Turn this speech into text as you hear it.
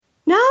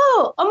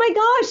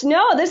gosh,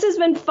 no, this has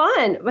been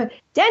fun.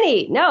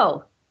 Denny,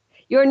 no,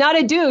 you're not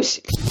a douche.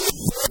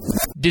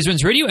 Diz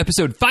Runs Radio,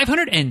 episode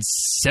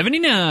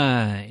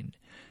 579,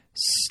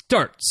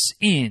 starts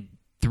in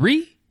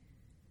 3,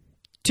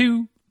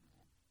 2.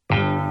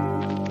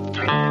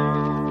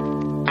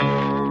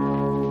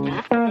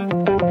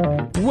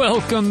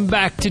 Welcome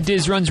back to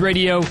Diz Runs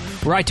Radio,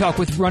 where I talk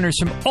with runners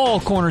from all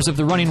corners of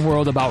the running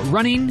world about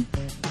running,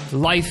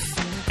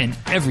 life, and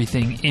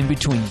everything in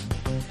between.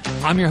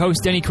 I'm your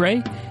host, Denny Cray,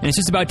 and it's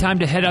just about time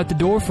to head out the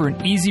door for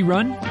an easy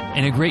run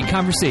and a great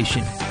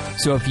conversation.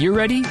 So if you're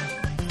ready,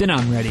 then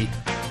I'm ready.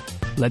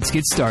 Let's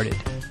get started.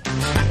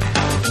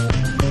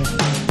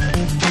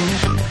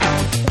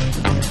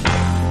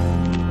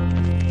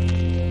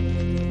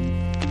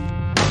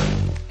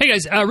 Hey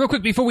guys, real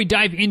quick before we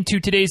dive into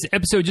today's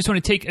episode, just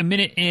want to take a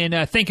minute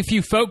and thank a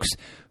few folks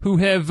who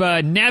have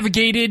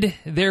navigated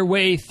their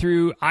way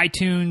through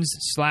iTunes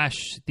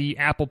 / the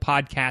Apple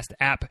Podcast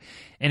app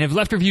and have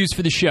left reviews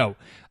for the show.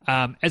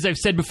 As I've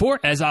said before,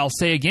 as I'll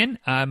say again,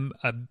 I'm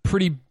a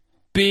pretty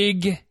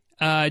big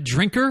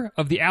drinker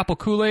of the Apple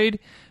Kool-Aid,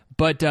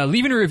 but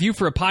leaving a review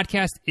for a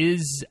podcast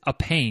is a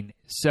pain.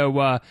 So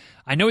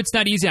I know it's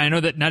not easy. I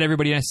know that not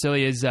everybody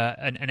necessarily is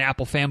an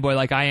Apple fanboy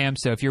like I am.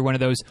 So if you're one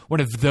of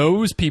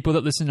those people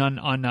that listen on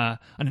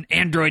an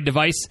Android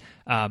device,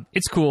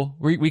 it's cool.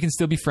 We can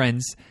still be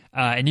friends,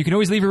 and you can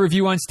always leave a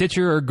review on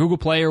Stitcher or Google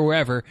Play or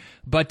wherever.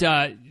 But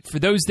for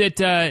those that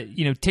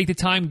take the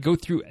time, go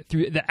through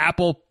the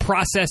Apple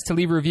process to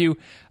leave a review,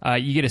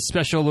 you get a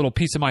special little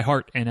piece of my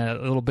heart and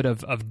a little bit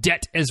of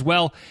debt as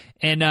well.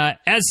 And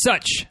as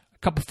such, a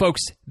couple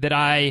folks that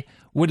I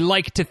would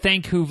like to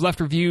thank who've left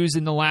reviews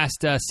in the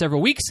last several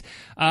weeks.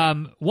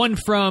 One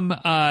from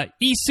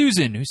E.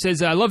 Susan, who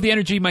says, I love the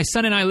energy. My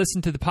son and I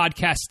listen to the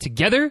podcast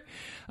together.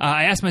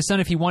 I asked my son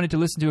if he wanted to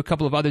listen to a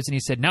couple of others, and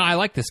he said, no, I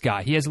like this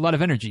guy. He has a lot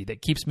of energy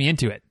that keeps me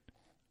into it.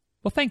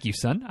 Well, thank you,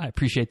 son. I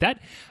appreciate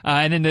that.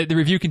 And then the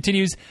review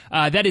continues.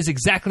 That is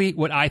exactly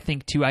what I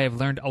think, too. I have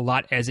learned a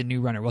lot as a new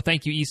runner. Well,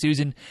 thank you, E.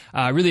 Susan.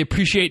 Really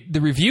appreciate the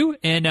review.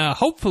 And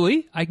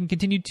hopefully I can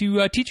continue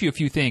to teach you a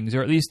few things,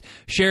 or at least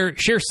share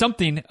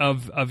something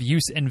of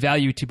use and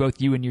value to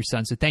both you and your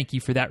son. So thank you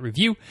for that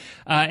review.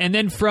 And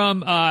then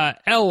from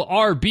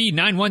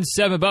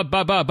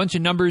LRB917, a bunch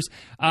of numbers.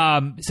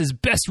 It says,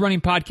 best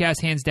running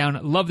podcast, hands down.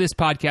 Love this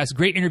podcast.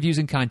 Great interviews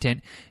and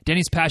content.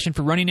 Denny's passion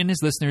for running and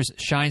his listeners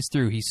shines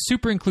through. He's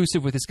super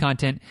inclusive with his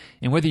content,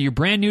 and whether you're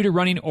brand new to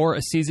running or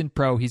a seasoned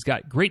pro, he's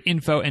got great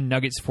info and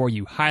nuggets for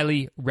you.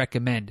 Highly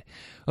recommend.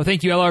 Well,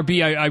 thank you,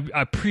 LRB. I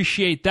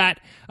appreciate that.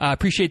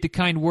 Appreciate the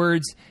kind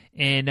words,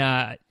 and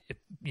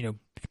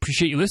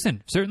appreciate you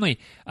listening, certainly,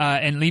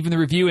 and leaving the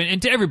review.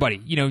 And to everybody,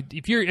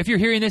 if you're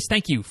hearing this,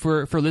 thank you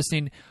for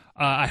listening.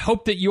 I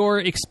hope that your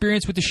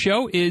experience with the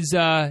show is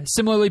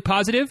similarly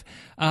positive.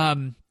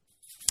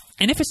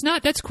 And if it's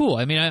not, that's cool.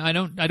 I mean, I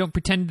don't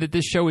pretend that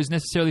this show is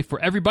necessarily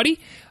for everybody.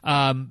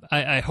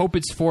 I hope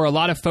it's for a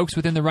lot of folks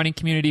within the running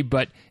community.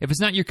 But if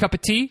it's not your cup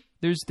of tea,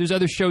 there's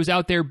other shows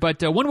out there.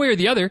 But one way or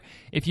the other,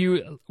 if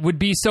you would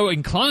be so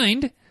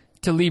inclined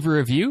to leave a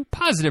review,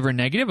 positive or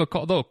negative,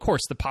 although of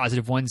course the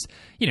positive ones,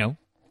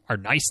 are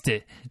a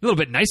little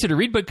bit nicer to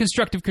read, but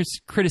constructive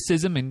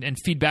criticism and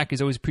feedback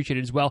is always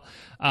appreciated as well.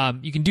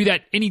 You can do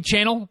that any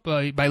channel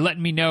by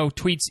letting me know,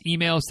 tweets,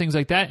 emails, things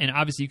like that. And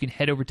obviously you can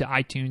head over to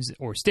iTunes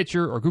or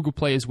Stitcher or Google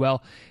Play as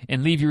well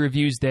and leave your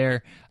reviews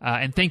there.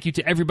 And thank you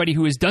to everybody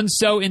who has done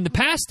so in the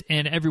past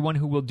and everyone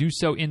who will do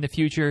so in the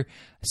future.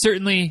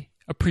 Certainly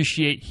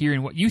appreciate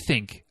hearing what you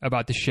think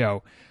about the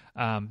show.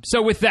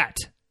 So with that,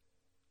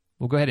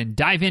 we'll go ahead and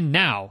dive in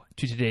now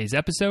to today's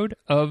episode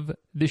of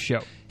the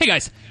show. Hey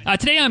guys,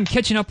 today I'm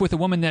catching up with a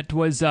woman that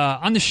was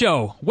on the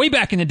show way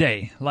back in the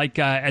day,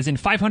 as in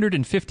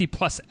 550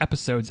 plus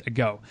episodes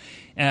ago.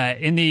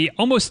 In the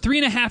almost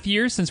 3.5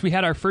 years since we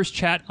had our first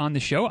chat on the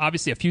show,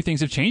 obviously a few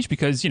things have changed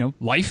because,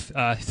 life,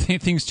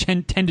 things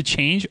tend to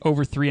change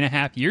over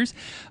 3.5 years.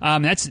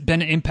 That's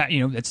been an impact,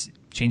 that's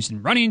changed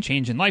in running,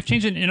 changed in life,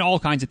 changed in all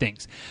kinds of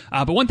things.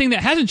 But one thing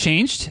that hasn't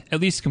changed,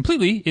 at least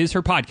completely, is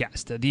her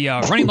podcast. The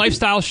Running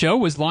Lifestyle Show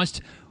was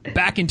launched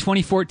back in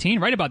 2014,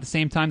 right about the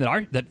same time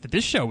that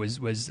this show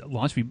was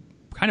launched. We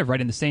kind of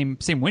right in the same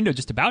window,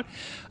 just about.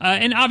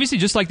 And obviously,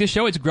 just like this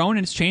show, it's grown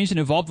and it's changed and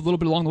evolved a little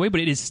bit along the way,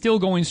 but it is still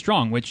going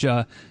strong, which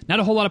not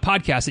a whole lot of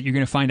podcasts that you're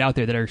going to find out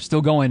there that are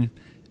still going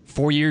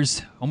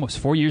almost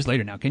 4 years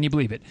later now. Can you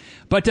believe it?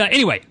 But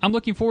anyway, I'm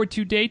looking forward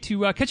today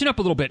to catching up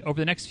a little bit over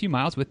the next few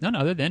miles with none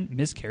other than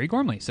Ms. Kari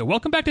Gormley. So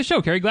welcome back to the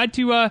show, Kari. Glad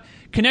to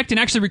connect and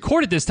actually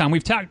record it this time.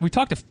 We've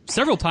talked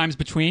several times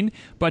between,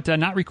 but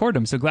not record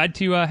them. So glad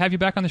to have you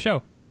back on the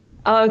show.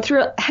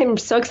 I'm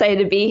so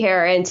excited to be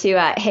here and to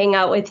hang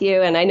out with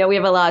you. And I know we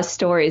have a lot of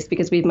stories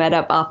because we've met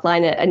up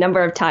offline a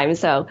number of times.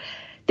 So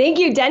Thank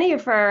you, Denny,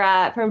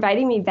 for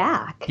inviting me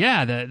back.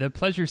 Yeah, the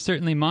pleasure's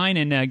certainly mine.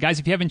 And guys,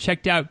 if you haven't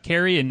checked out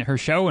Kari and her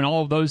show and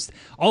all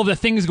of the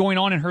things going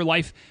on in her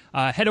life,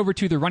 head over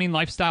to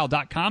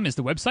therunninglifestyle.com is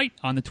the website.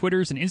 On the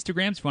Twitters and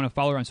Instagrams, if you want to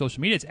follow her on social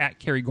media, it's at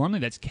Kari Gormley.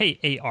 That's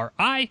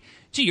KariGormley.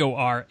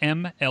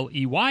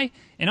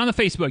 And on the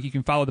Facebook, you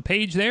can follow the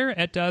page there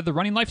at The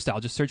Running Lifestyle.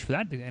 Just search for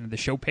that, the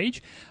show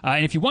page.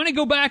 And if you want to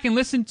go back and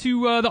listen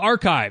to the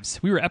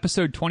archives, we were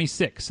episode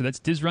 26. So that's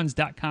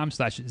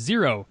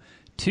dizruns.com/026.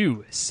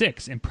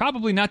 And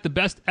probably not the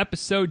best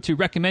episode to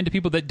recommend to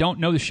people that don't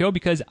know the show,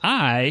 because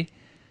I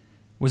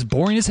was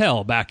boring as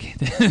hell back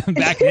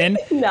then.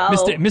 No.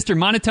 Mr.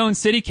 Monotone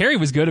City. Kari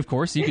was good, of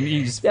course. You can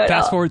just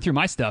fast forward through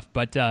my stuff.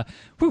 But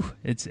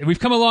we've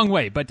come a long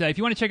way. But if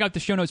you want to check out the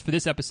show notes for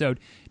this episode,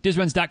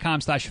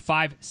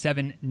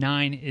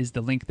 dizruns.com/579 is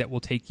the link that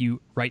will take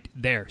you right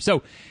there.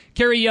 So,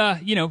 Kari,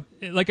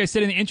 like I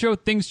said in the intro,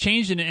 things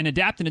change and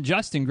adapt and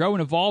adjust and grow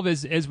and evolve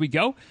as we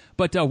go.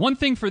 But one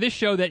thing for this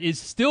show that is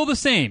still the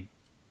same,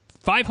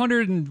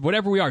 500 and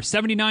whatever we are,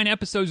 79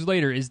 episodes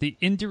later, is the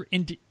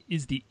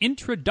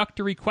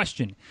introductory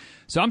question.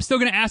 So I'm still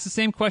going to ask the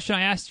same question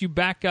I asked you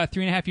back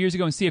 3.5 years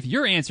ago and see if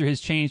your answer has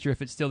changed or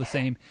if it's still the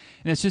same.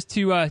 And it's just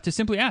to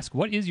simply ask,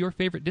 what is your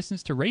favorite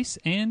distance to race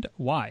and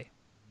why?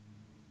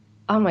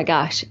 Oh my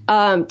gosh.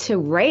 To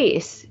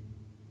race.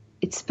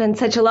 It's been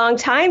such a long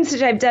time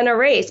since I've done a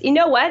race. You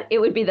know what? It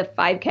would be the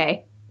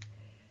 5K.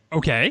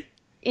 Okay.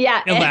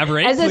 Yeah.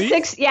 Elaborate, as please.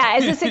 As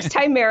a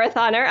 6-time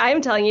marathoner, I'm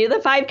telling you the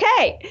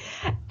 5K.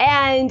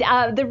 And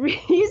the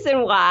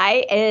reason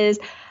why is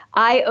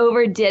I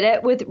overdid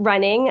it with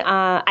running.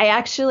 I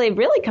actually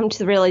really come to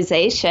the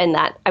realization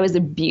that I was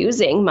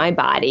abusing my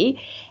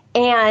body.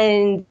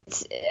 And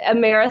a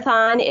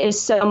marathon is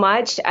so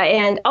much.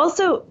 And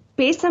also,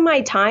 based on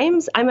my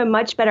times, I'm a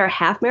much better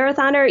half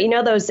marathoner. You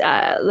know, those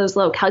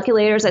little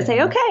calculators that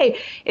say, okay,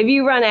 if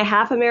you run a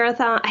half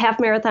marathon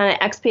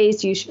at X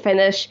pace, you should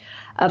finish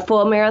a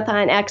full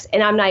marathon X,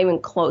 and I'm not even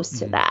close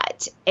to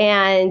that.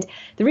 And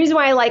the reason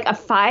why I like a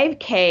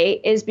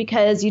 5K is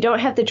because you don't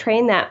have to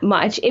train that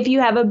much. If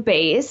you have a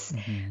base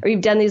or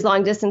you've done these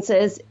long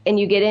distances and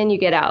you get in, you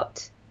get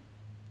out.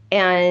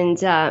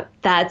 And a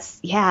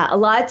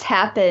lot's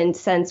happened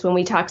since when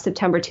we talked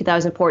September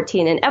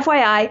 2014. And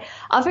FYI,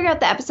 I'll figure out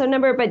the episode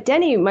number. But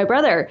Denny, my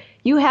brother,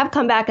 you have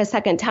come back a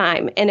second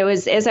time. And it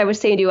was, as I was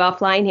saying to you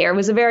offline here, it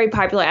was a very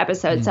popular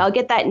episode. So I'll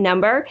get that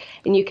number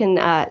and you can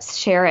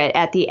share it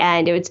at the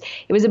end. It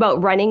was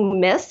about running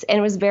myths, and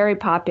it was very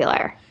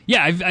popular.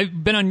 Yeah,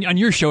 I've been on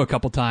your show a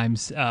couple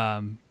times,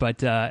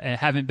 but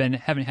haven't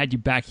had you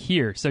back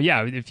here. So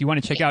yeah, if you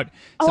want to check out.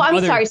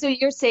 Sorry. So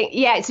you're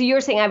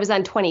saying I was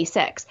on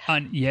 26.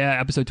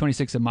 Episode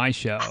 26 of my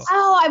show.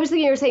 Oh, I was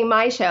thinking you were saying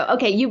my show.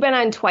 Okay, you've been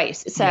on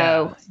twice.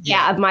 So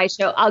of my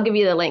show, I'll give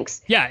you the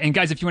links. Yeah, and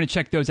guys, if you want to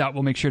check those out,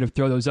 we'll make sure to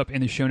throw those up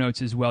in the show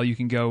notes as well. You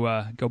can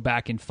go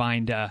back and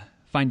find it.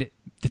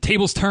 The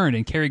tables turned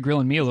and Kari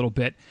grilling me a little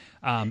bit.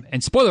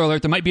 And spoiler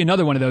alert, there might be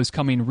another one of those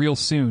coming real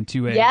soon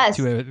to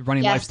a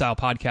running lifestyle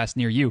podcast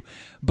near you.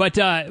 But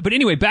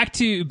anyway, back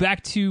to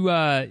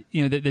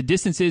the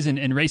distances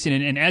and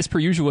racing. And as per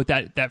usual with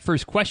that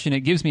first question,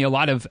 it gives me a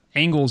lot of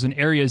angles and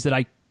areas that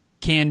I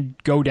can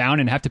go down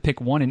and have to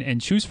pick one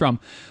and choose from.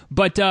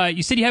 But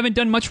you said you haven't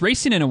done much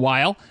racing in a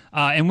while.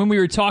 And when we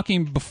were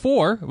talking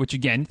before, which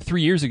again,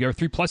 3 years ago,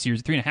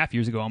 3.5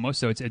 years ago almost,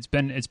 so it's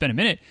been a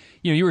minute,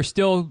 you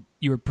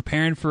were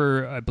preparing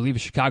for, I believe, a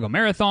Chicago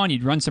Marathon.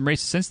 You'd run some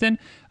races since then.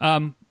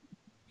 And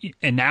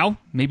now,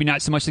 maybe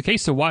not so much the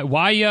case. So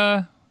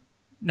why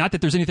not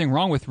that there's anything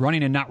wrong with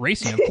running and not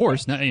racing, of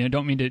course.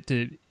 Don't mean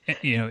to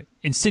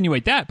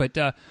insinuate that,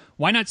 but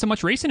why not so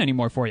much racing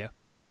anymore for you?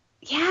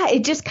 Yeah,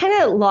 it just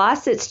kind of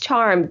lost its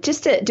charm.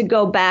 Just to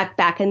go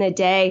back in the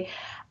day,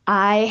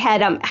 I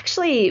had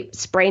actually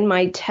sprained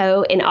my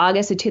toe in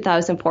August of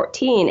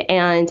 2014.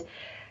 And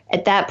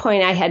at that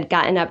point, I had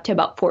gotten up to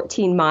about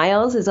 14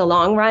 miles as a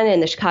long run,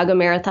 and the Chicago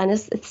Marathon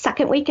is the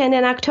second weekend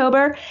in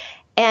October.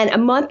 And a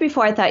month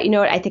before, I thought, you know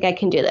what, I think I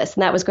can do this.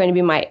 And that was going to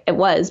be my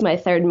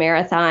third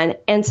marathon.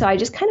 And so I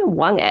just kind of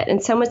wung it.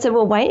 And someone said,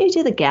 well, why don't you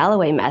do the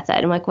Galloway method?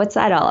 I'm like, what's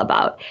that all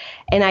about?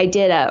 And I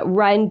did a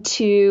run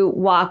 2,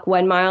 walk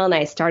 1 mile, and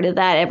I started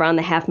that around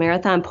the half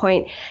marathon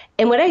point.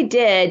 And what I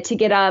did to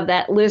get out of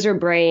that lizard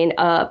brain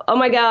of, oh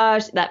my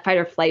gosh, that fight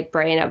or flight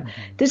brain of,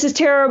 this is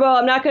terrible,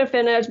 I'm not going to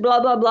finish,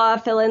 blah, blah, blah,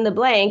 fill in the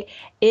blank,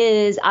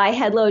 is I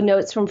had load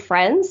notes from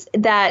friends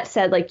that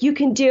said, like, you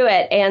can do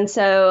it. And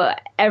so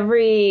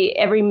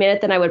every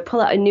minute then I would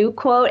pull out a new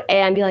quote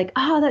and be like,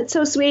 oh, that's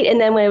so sweet.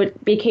 And then when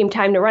it became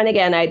time to run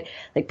again, I'd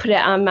like put it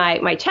on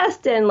my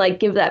chest and like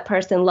give that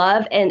person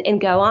love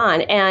and go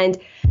on. And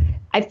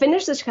I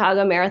finished the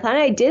Chicago Marathon.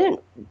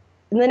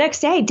 The next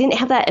day, I didn't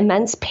have that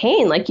immense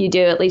pain like you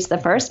do, at least the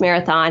first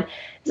marathon.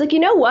 It's like, you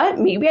know what?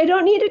 Maybe I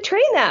don't need to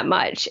train that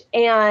much.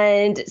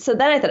 And so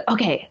then I thought,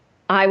 okay,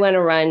 I want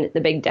to run the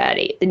Big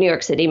Daddy, the New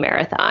York City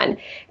Marathon.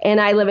 And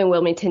I live in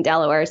Wilmington,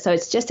 Delaware, so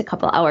it's just a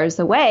couple hours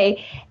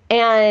away.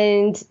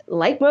 And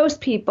like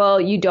most people,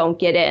 you don't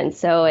get in.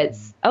 So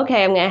it's,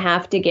 okay, I'm going to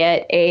have to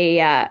get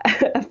a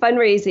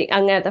fundraising.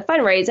 I'm going to have to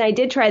fundraise. And I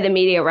did try the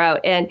media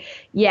route. And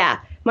yeah,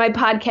 my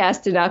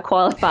podcast did not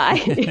qualify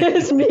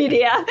as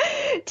media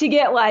to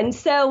get one.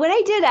 So what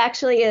I did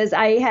actually is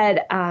I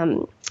had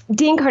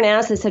Dean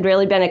Karnazes had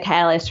really been a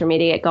catalyst for me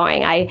to get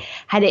going. I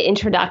had an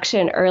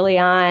introduction early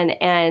on,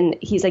 and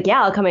he's like,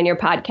 yeah, I'll come on your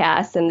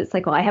podcast. And it's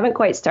like, well, I haven't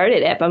quite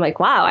started it. But I'm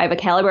like, wow, I have a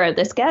caliber of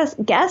this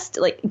guest.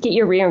 Like, get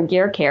your rear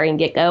gear, Kari, and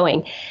get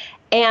going.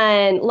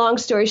 And long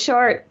story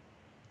short,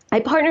 I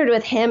partnered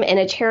with him in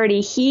a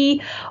charity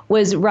he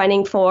was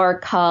running for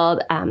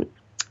called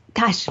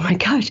Action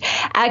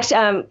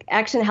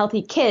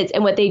Healthy Kids.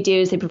 And what they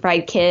do is they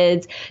provide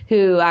kids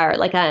who are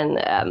like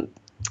on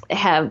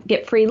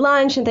get free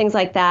lunch and things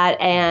like that,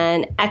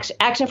 and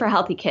Action for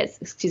Healthy Kids,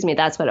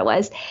 that's what it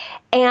was.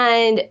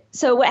 And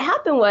so what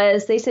happened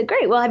was they said,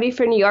 great, we'll have you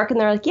for New York.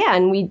 And they're like, yeah,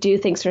 and we do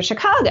things for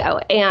Chicago.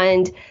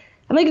 And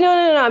I'm like,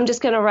 no, I'm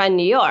just going to run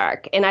New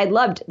York. And I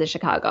loved the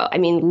Chicago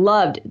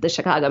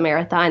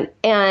Marathon.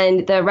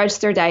 And the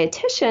registered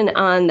dietitian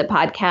on the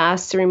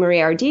podcast, Serena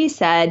Marie RD,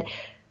 said,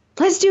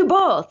 let's do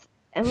both.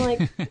 I'm like,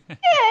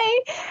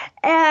 yay.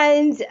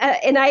 And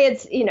I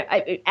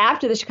had,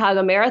 after the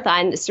Chicago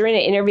Marathon, Serena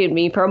interviewed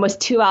me for almost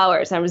 2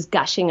 hours. I was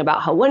gushing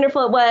about how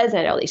wonderful it was. And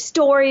I had all these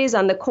stories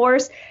on the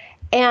course.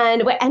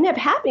 And what ended up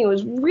happening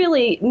was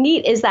really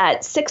neat is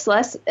that 6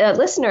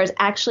 listeners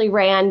actually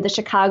ran the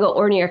Chicago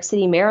or New York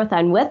City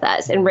Marathon with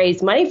us and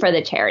raised money for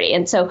the charity.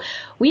 And so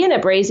we ended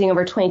up raising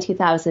over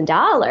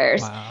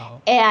 $22,000. Wow.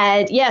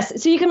 And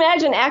yes, so you can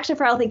imagine Action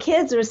for Healthy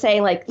Kids was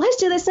saying, like, let's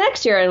do this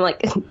next year. And I'm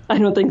like, I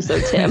don't think so,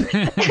 Tim.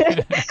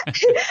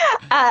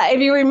 If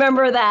you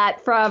remember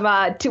that from,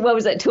 what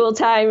was it, Tool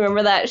Time?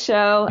 Remember that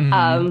show?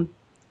 Mm-hmm.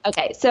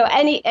 Okay, so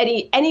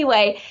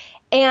anyway,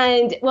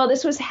 and while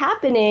this was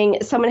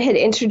happening, someone had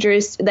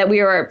introduced that we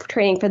were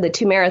training for the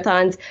 2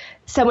 marathons.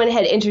 Someone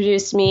had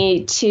introduced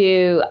me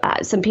to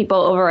some people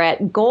over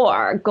at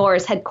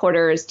Gore's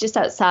headquarters just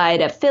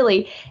outside of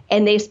Philly.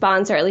 And they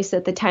sponsor, at least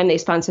at the time, they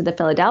sponsored the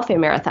Philadelphia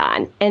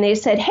Marathon. And they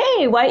said,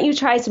 hey, why don't you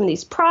try some of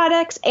these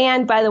products?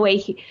 And by the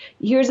way,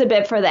 here's a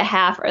bit for the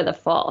half or the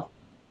full.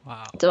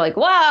 Wow. So like,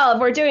 well, if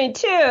we're doing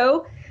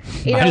 2,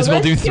 might as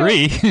well do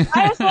 3.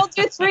 Might as well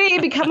do 3,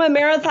 become a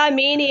marathon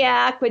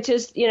maniac, which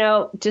is,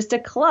 just a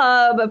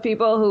club of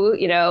people who,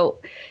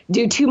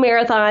 do 2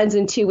 marathons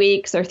in 2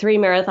 weeks or 3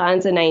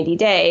 marathons in 90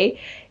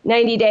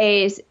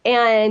 days.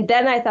 And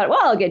then I thought,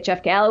 well, I'll get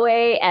Jeff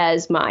Galloway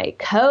as my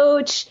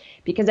coach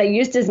because I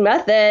used his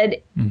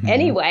method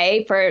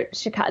anyway for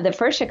the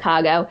first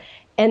Chicago.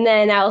 And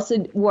then I also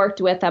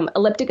worked with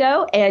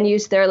Elliptigo and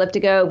used their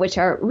Elliptigo, which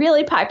are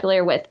really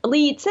popular with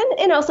elites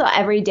and also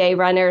everyday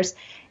runners.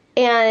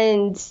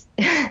 And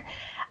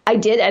I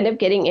did end up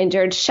getting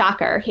injured,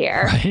 shocker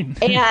here. Right.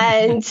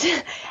 and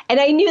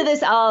I knew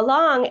this all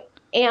along,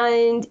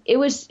 and it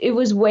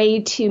was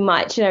way too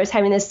much. And I was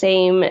having the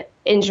same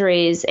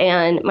injuries,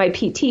 and my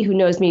PT, who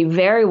knows me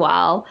very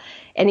well,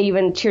 and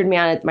even cheered me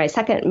on at my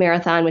second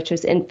marathon, which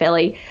was in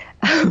Philly,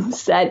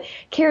 said,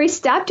 Kari,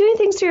 stop doing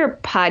things to your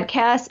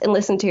podcast and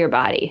listen to your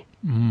body.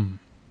 Mm.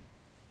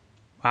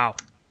 Wow.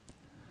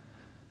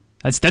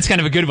 That's kind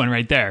of a good one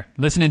right there.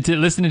 Listening to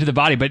the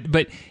body,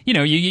 but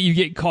you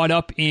get caught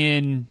up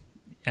in.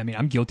 I mean,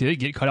 I'm guilty.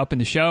 Get caught up in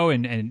the show,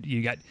 and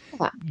you got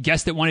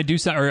guests that want to do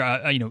something,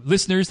 or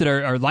listeners that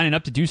are lining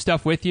up to do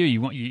stuff with you.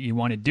 You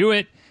want to do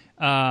it,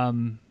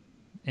 and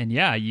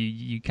yeah,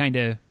 you kind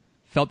of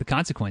felt the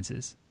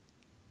consequences.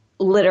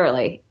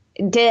 Literally.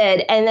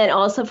 Did. And then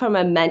also from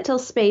a mental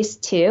space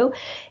too,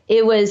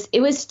 it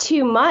was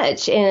too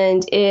much.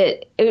 And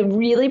it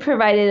really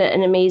provided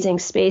an amazing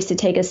space to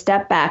take a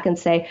step back and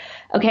say,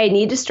 okay, I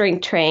need to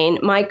strength train.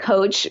 My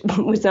coach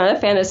was not a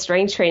fan of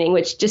strength training,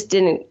 which just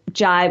didn't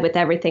jive with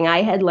everything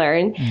I had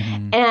learned.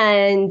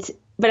 Mm-hmm.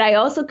 But I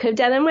also could have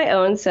done it on my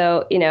own.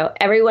 So,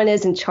 everyone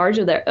is in charge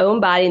of their own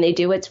body and they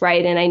do what's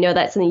right. And I know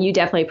that's something you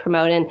definitely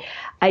promote. And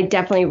I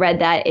definitely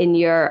read that in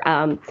your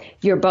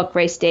book,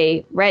 Race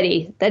Day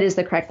Ready. That is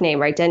the correct name,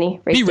 right,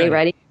 Denny? Race Day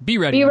Ready. Be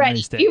ready. Be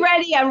ready. Be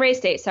ready on race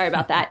day. Sorry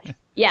about that.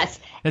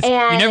 Yes. You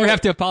never have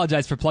to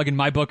apologize for plugging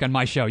my book on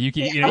my show. You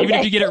can, even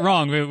if you get it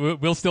wrong,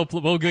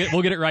 we'll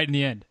get it right in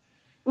the end.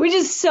 Which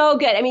is so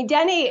good. I mean,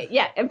 Denny,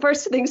 and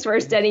first things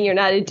first, Denny, you're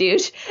not a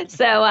douche.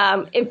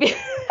 So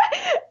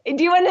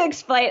do you want to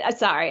explain?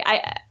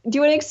 Do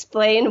you want to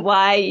explain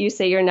why you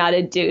say you're not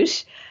a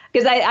douche?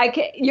 Because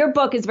your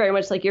book is very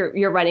much like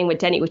you're running with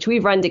Denny, which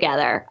we've run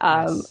together.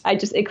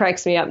 Yes. It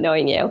cracks me up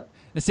knowing you.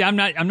 See, I'm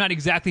not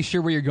exactly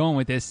sure where you're going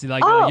with this.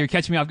 You're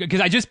catching me off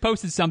because I just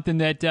posted something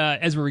that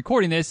as we're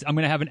recording this, I'm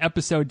going to have an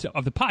episode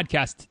of the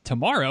podcast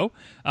tomorrow,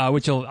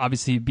 which will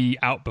obviously be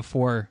out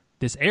before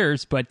this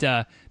airs, but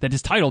that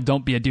is titled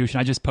 "Don't Be a Douche,"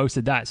 and I just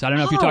posted that. So I don't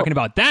know if you're talking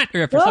about that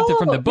or if it's something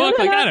from the book.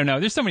 I don't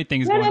know. There's so many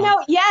things going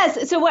on.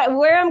 Yes. So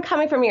where I'm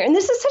coming from here, and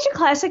this is such a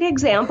classic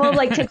example of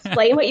like to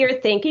explain what you're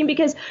thinking,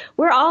 because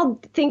we're all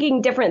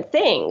thinking different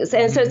things.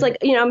 And so it's like,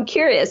 I'm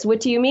curious,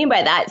 what do you mean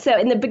by that? So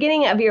in the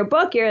beginning of your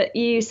book,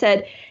 you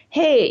said,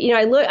 hey,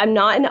 I'm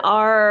not an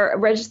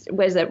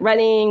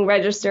running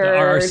registered?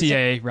 The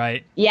RCA,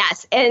 right?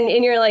 Yes. And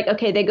you're like,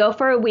 okay, they go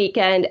for a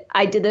weekend.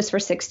 I did this for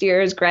 6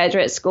 years,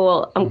 graduate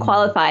school. I'm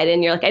qualified.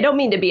 And you're like, I don't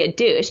mean to be a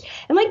douche.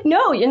 I'm like,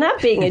 no, you're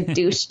not being a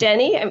douche,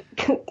 Denny.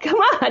 Come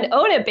on,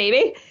 own it,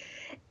 baby.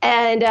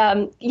 And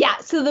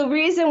so the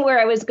reason where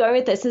I was going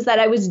with this is that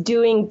I was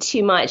doing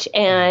too much.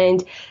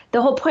 And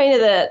the whole point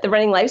of the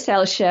Running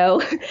Lifestyle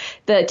Show,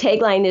 the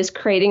tagline is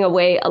creating a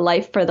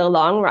life for the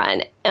long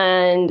run.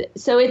 And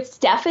so it's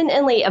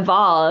definitely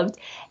evolved.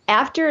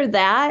 After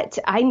that,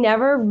 I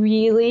never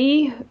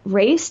really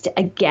raced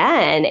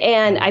again.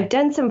 And I've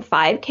done some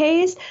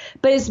 5Ks,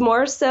 but it's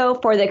more so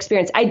for the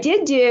experience. I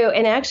did do,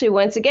 and actually,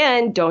 once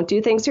again, don't do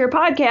things to your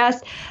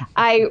podcast.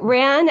 I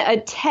ran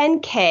a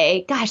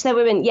 10K. Gosh, that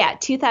would have been,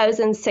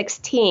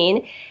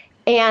 2016.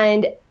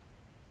 And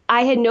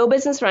I had no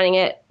business running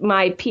it.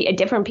 A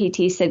different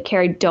PT said,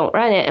 Kari, don't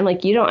run it. I'm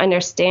like, you don't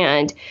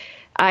understand.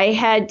 I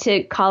had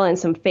to call in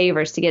some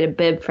favors to get a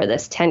bib for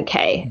this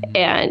 10K.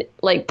 And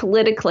like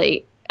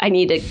politically, I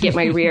need to get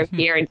my rear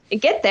gear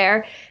and get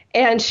there.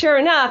 And sure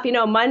enough,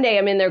 Monday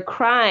I'm in there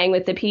crying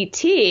with the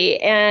PT,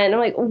 and I'm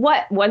like,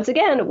 once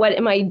again, what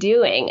am I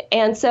doing?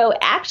 And so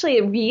actually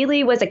it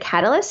really was a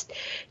catalyst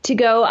to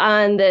go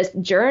on this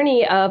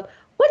journey of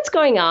what's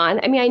going on.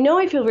 I mean, I know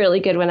I feel really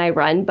good when I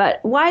run, but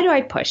why do I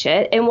push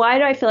it? And why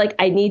do I feel like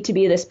I need to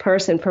be this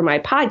person for my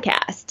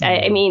podcast?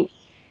 I mean,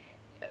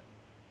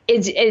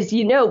 as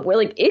you know,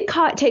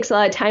 it takes a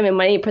lot of time and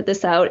money to put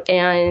this out,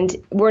 and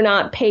we're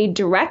not paid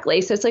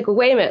directly. So it's like, well,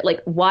 wait a minute,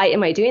 like, why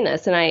am I doing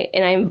this? And I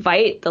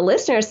invite the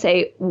listeners to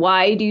say,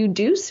 why do you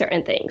do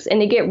certain things?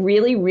 And to get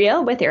really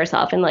real with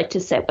yourself and like to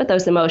sit with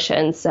those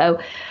emotions.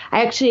 So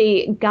I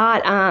actually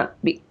got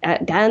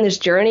on this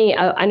journey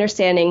of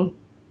understanding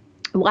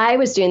why I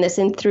was doing this,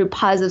 and through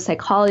positive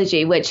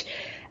psychology, which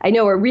I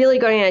know we're really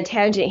going on a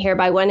tangent here,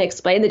 but I want to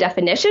explain the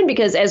definition,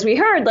 because as we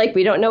heard, like,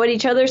 we don't know what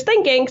each other's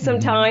thinking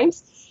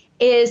sometimes.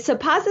 So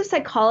positive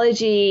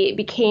psychology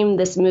became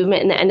this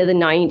movement in the end of the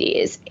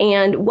 90s.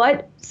 And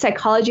what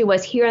psychology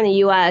was here in the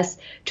U.S.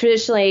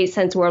 traditionally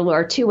since World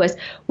War II was,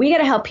 we got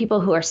to help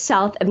people who are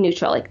south of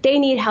neutral. Like, they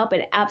need help,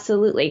 and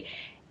absolutely.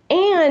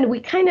 And we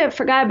kind of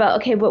forgot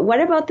about, okay, but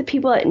what about the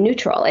people at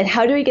neutral? And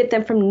how do we get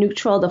them from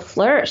neutral to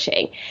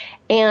flourishing?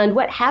 And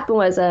what happened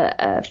was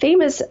a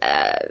famous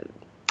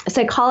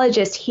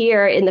psychologist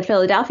here in the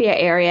Philadelphia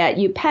area at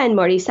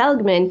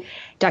UPenn,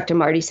 Dr.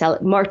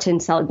 Martin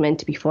Seligman,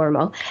 to be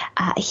formal,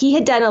 he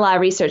had done a lot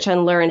of research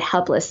on learned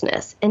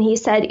helplessness. And he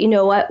said, you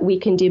know what, we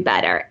can do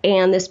better.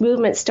 And this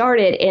movement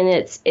started in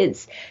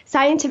its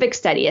scientific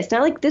study. It's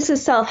not like this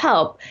is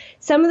self-help.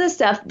 Some of the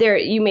stuff there,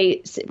 you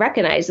may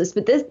recognize this,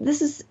 but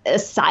this is a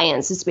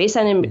science. It's based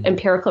on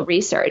empirical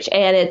research.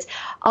 And it's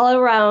all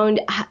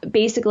around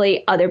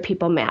basically other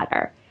people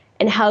matter.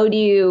 And how do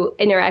you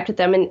interact with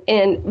them?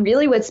 And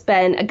really what's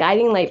been a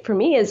guiding light for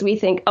me is we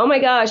think, oh my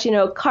gosh,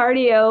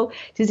 cardio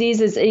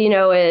disease is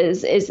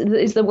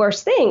the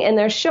worst thing. And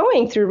they're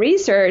showing through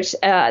research,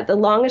 the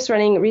longest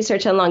running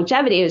research on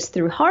longevity is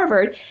through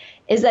Harvard,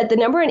 is that the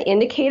number one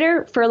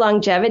indicator for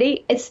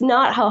longevity, it's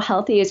not how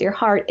healthy is your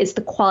heart, it's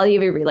the quality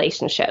of your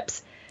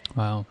relationships.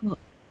 Wow.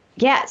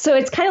 Yeah. So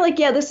it's kind of like,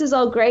 this is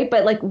all great,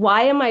 but like,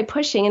 why am I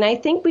pushing? And I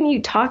think when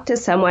you talk to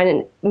someone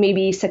and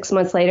maybe 6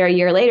 months later, a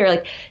year later,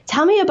 like,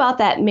 tell me about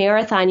that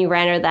marathon you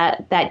ran or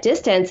that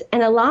distance.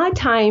 And a lot of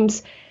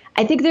times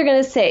I think they're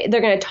going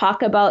to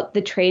talk about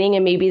the training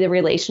and maybe the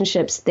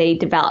relationships they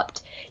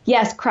developed.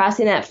 Yes,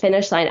 crossing that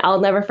finish line, I'll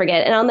never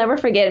forget. And I'll never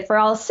forget it for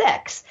all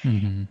 6.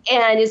 Mm-hmm.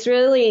 And it's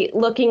really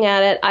looking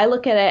at it. I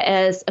look at it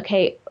as,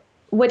 okay,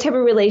 what type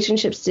of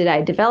relationships did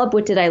I develop?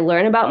 What did I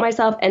learn about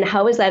myself? And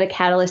how is that a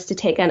catalyst to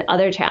take on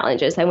other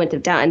challenges I wouldn't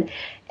have done?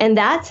 And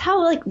that's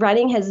how like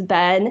running has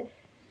been,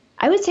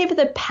 I would say, for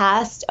the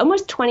past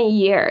almost 20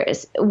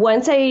 years.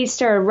 Once I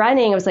started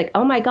running, I was like,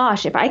 oh my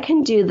gosh, if I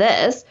can do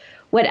this,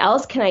 what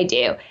else can I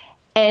do?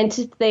 And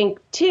to think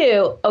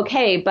too,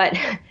 okay, but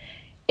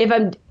if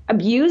I'm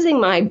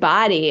abusing my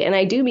body, and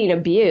I do mean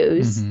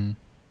abuse,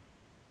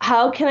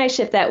 how can I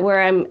shift that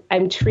where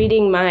I'm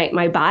treating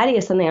my body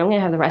as something I'm going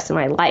to have the rest of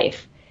my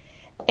life?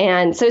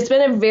 And so it's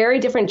been a very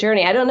different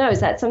journey. I don't know. Is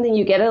that something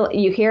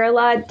you hear a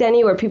lot,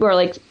 Denny, where people are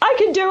like, I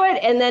can do it.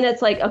 And then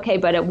it's like, okay,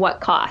 but at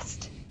what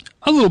cost?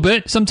 A little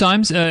bit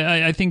sometimes.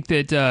 I think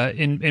that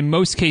in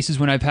most cases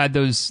when I've had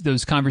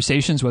those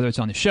conversations, whether it's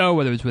on the show,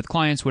 whether it's with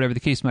clients, whatever the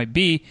case might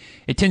be,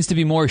 it tends to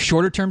be more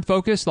shorter term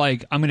focused.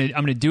 Like I'm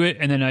gonna do it,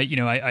 and then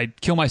I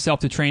kill myself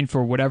to train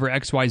for whatever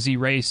XYZ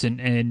race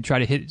and try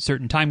to hit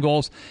certain time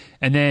goals.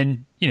 and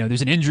then,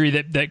 there's an injury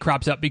that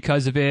crops up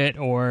because of it,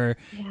 or,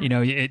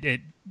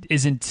 it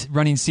isn't,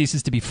 running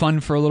ceases to be fun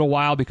for a little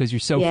while because you're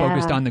so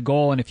focused on the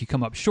goal. And if you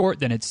come up short,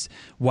 then it's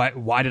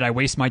why did I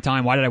waste my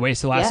time? Why did I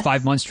waste the last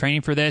 5 months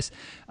training for this?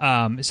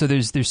 So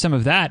there's some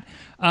of that.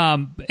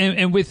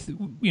 And with,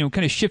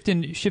 kind of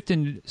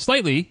shifting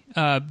slightly,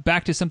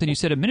 back to something you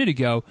said a minute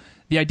ago,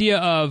 the idea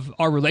of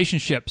our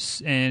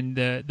relationships and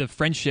the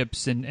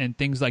friendships and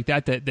things like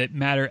that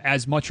matter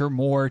as much or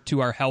more to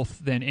our health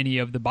than any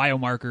of the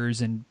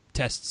biomarkers and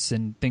tests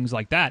and things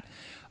like that.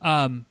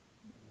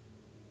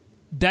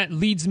 That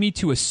leads me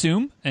to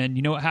assume, and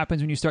you know what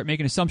happens when you start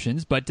making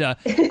assumptions, but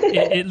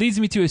it leads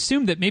me to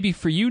assume that maybe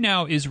for you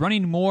now is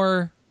running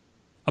more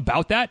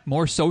about that,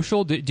 more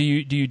social. Do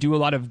you do a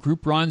lot of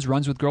group runs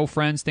with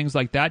girlfriends, things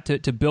like that,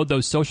 to build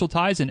those social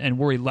ties and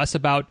worry less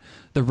about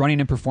the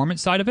running and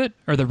performance side of it,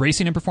 or the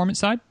racing and performance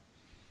side?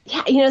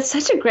 Yeah, it's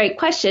such a great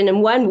question.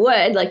 And one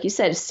would, like you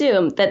said,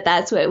 assume that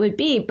that's what it would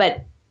be.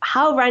 But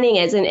how running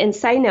is, and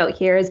side note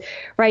here is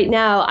right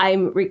now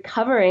I'm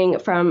recovering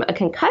from a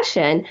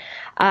concussion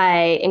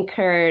I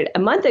incurred a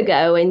month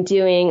ago and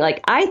doing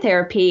like eye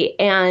therapy.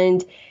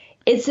 And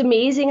it's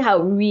amazing how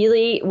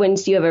really,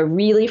 once you have a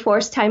really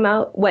forced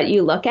timeout, what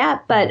you look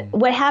at. But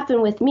what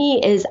happened with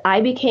me is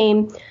I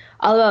became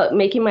all about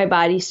making my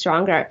body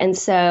stronger. And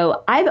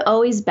so I've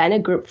always been a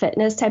group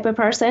fitness type of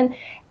person.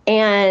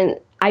 And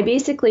I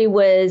basically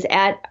was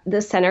at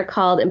the center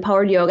called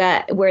Empowered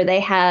Yoga, where they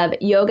have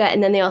yoga,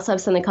 and then they also have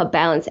something called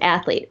Balanced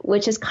Athlete,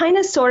 which is kind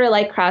of sort of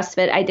like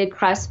CrossFit. I did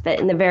CrossFit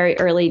in the very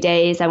early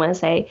days, I want to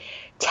say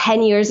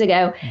 10 years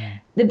ago.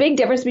 The big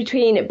difference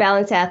between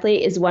Balanced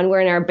Athlete is one, we're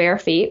in our bare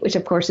feet, which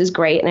of course is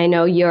great. And I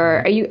know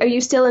are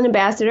you still an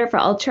ambassador for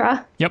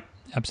Ultra? Yep.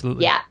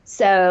 Absolutely. Yeah.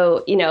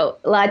 So,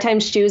 a lot of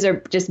times shoes are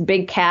just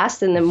big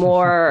casts, and the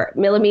more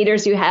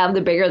millimeters you have,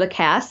 the bigger the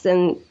casts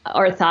and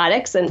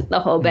orthotics and the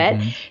whole bit.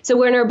 So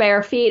we're in our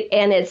bare feet,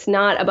 and it's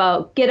not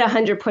about get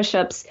 100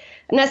 push-ups.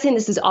 I'm not saying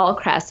this is all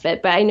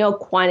CrossFit, but I know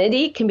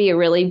quantity can be a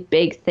really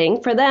big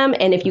thing for them.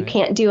 And if you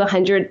can't do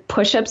 100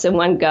 push-ups in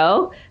one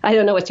go, I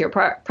don't know what your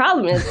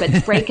problem is,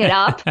 but break it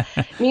up.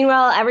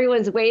 Meanwhile,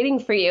 everyone's waiting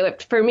for you.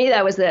 For me,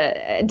 that was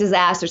a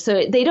disaster.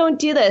 So they don't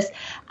do this.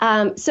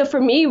 So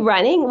for me,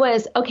 running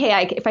was,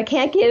 okay, if I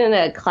can't get in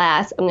a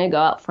class, I'm going to go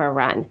out for a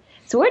run.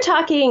 So we're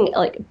talking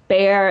like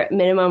bare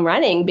minimum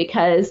running,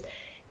 because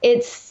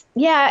it's,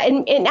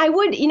 and I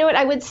would,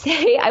 I would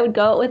say I would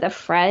go out with a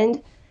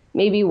friend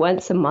maybe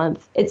once a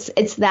month.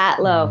 It's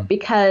that low,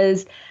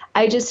 because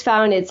I just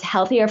found it's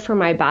healthier for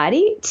my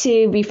body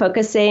to be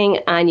focusing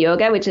on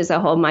yoga, which is a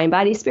whole mind,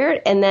 body,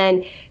 spirit, and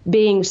then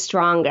being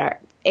stronger.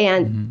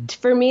 And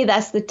for me,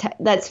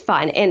 that's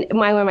fun. And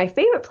one of my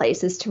favorite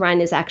places to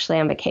run is actually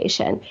on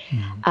vacation.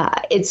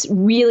 It's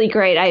really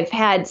great. I've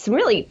had some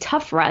really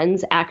tough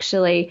runs,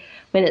 actually,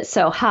 when it's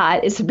so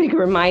hot. It's a big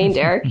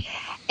reminder.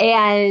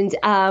 And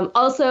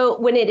also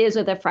when it is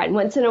with a friend.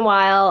 Once in a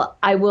while,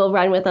 I will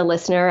run with a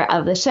listener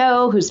of the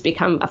show who's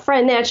become a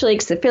friend naturally,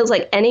 because it feels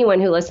like anyone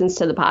who listens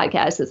to the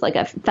podcast is like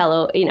a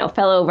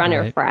fellow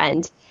runner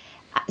friend.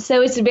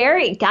 So it's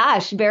very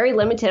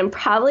limited. I'm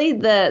probably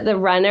the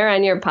runner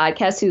on your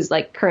podcast who's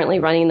like currently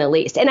running the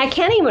least. And I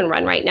can't even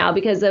run right now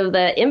because of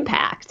the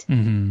impact.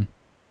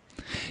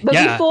 But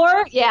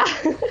before,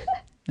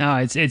 No,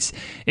 it's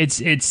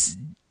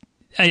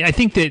I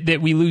think that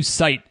we lose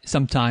sight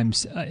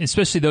sometimes,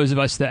 especially those of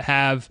us that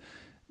have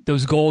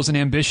those goals and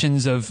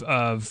ambitions of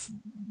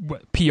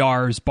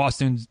PRs,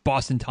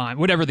 Boston time,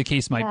 whatever the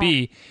case might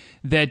be,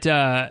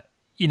 that,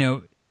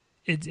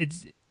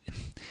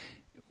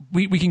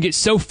 we can get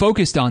so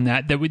focused on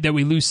that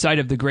we lose sight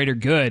of the greater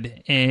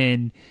good.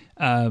 And,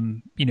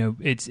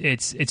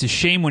 it's a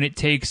shame when it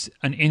takes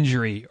an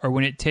injury, or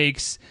when it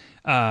takes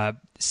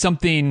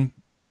something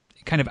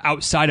kind of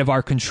outside of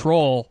our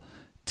control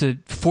to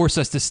force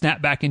us to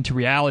snap back into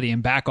reality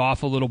and back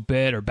off a little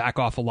bit, or back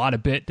off a lot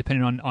of bit,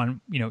 depending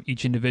on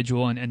each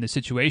individual and the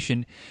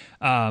situation,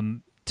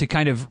 to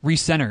kind of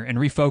recenter and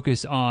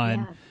refocus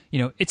on,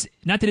 it's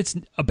not that it's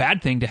a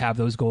bad thing to have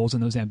those goals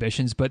and those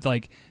ambitions, but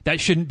like that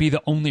shouldn't be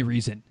the only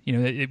reason.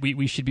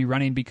 We should be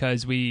running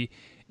because we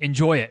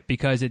enjoy it,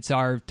 because it's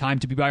our time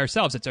to be by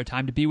ourselves. It's our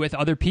time to be with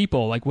other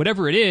people, like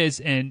whatever it is,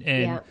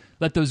 and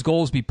let those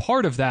goals be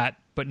part of that,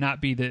 but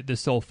not be the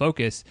sole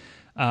focus.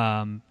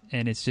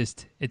 And it's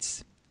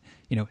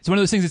one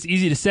of those things that's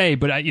easy to say,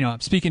 but I'm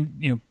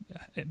speaking,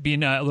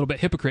 being a little bit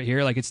hypocrite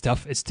here. Like it's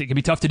tough. It can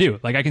be tough to do.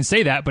 Like I can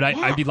say that, but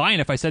I'd be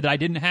lying if I said that I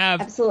didn't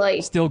have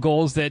still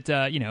goals that,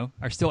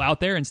 are still out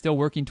there and still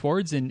working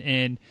towards.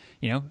 And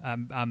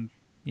I'm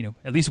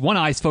at least one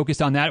eye's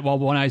focused on that, while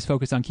one eye's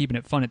focused on keeping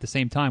it fun at the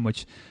same time,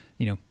 which,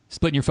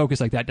 splitting your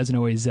focus like that isn't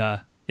always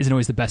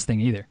the best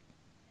thing either.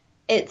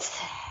 It's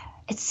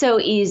so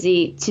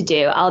easy to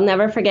do. I'll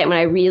never forget when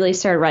I really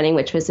started running,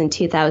 which was in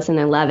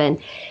 2011.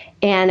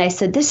 And I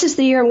said, this is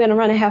the year I'm going to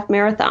run a half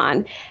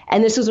marathon.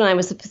 And this was when I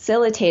was a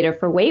facilitator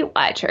for Weight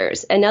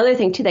Watchers. Another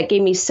thing, too, that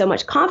gave me so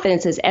much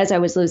confidence is as I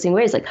was losing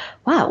weight, it's like,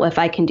 wow, well, if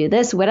I can do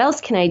this, what else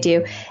can I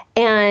do?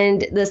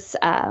 And this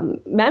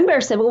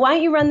member said, well, why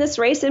don't you run this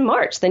race in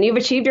March? Then you've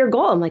achieved your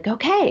goal. I'm like,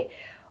 okay.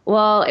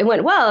 Well, it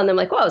went well. And I'm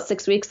like, whoa,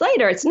 6 weeks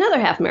later, it's another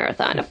half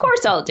marathon. Of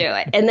course I'll do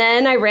it. And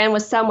then I ran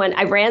with someone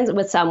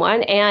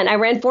and I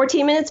ran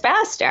 14 minutes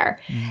faster.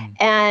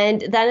 And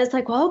then it's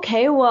like, well,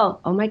 okay,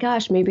 well, oh my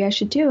gosh, maybe I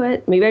should do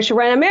it. Maybe I should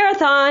run a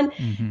marathon.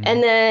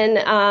 And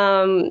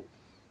then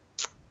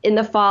in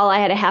the fall, I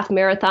had a half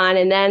marathon.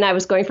 And then I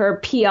was going for a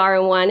PR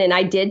in one, and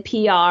I did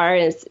PR.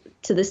 And it's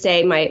to this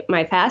day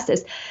my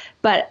fastest.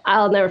 But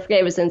I'll never forget,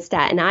 it was in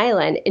Staten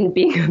Island and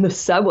being on the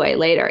subway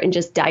later in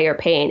just dire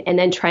pain, and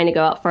then trying to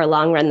go out for a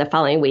long run the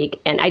following week.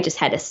 And I just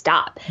had to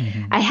stop.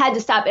 I had to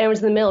stop. And it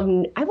was in the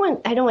middle of, I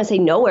don't want to say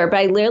nowhere,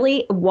 but I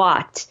literally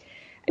walked.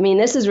 I mean,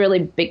 this is really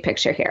big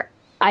picture here.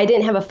 I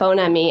didn't have a phone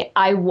on me.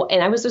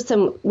 And I was with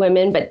some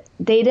women, but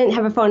they didn't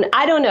have a phone.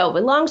 I don't know.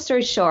 But long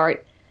story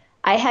short,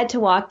 I had to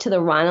walk to the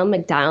Ronald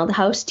McDonald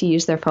House to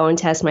use their phone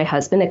to ask my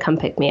husband to come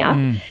pick me up.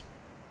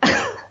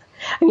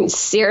 I mean,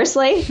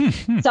 seriously?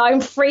 So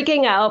I'm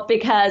freaking out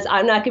because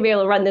I'm not going to be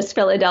able to run this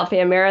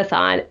Philadelphia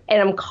marathon,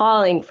 and I'm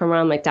calling from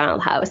Ronald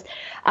McDonald House.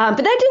 But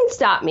that didn't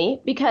stop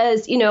me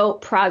because,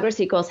 progress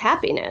equals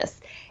happiness.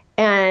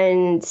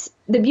 And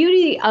the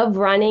beauty of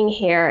running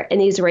here in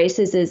these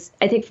races is,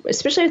 I think,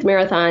 especially with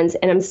marathons,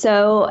 and I'm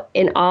so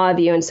in awe of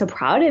you and so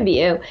proud of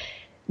you,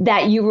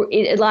 that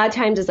a lot of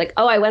times it's like,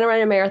 oh, I want to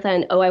run a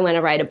marathon. Oh, I want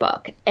to write a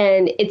book.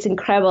 And it's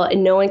incredible.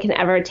 And no one can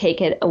ever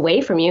take it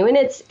away from you. And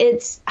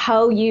it's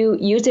how you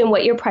use it and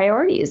what your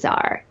priorities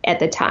are at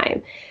the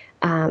time.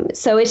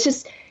 So it's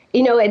just,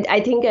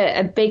 I think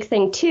a big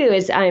thing too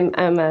is I'm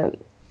a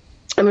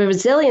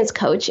resilience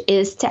coach,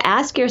 is to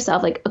ask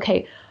yourself, like,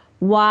 okay,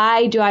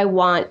 why do I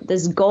want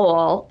this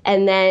goal?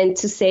 And then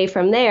to say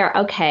from there,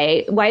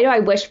 okay, why do I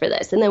wish for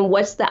this? And then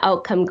what's the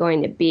outcome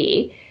going to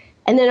be?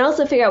 And then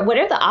also figure out what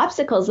are the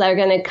obstacles that are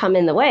going to come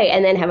in the way,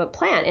 and then have a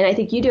plan. And I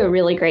think you do a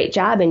really great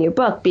job in your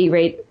book, Be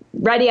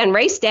Ready on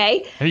Race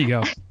Day. There you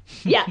go.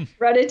 Yeah,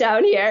 wrote it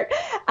down here.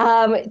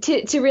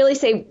 To really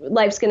say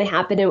life's going to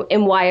happen,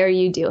 and why are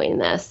you doing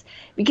this?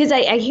 Because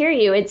I hear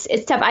you. It's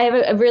tough. I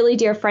have a really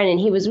dear friend, and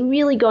he was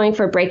really going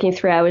for breaking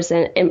 3 hours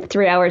in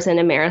 3 hours in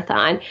a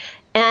marathon.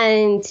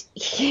 And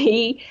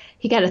he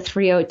got a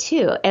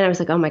 3:02, and I was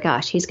like, oh my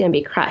gosh, he's going to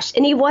be crushed.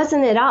 And he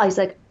wasn't at all. He's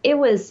like, it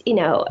was,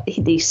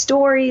 these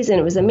stories, and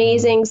it was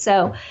amazing.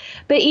 So,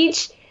 but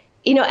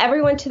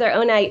everyone to their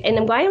own.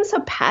 And why I'm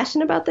so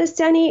passionate about this,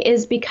 Denny,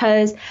 is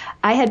because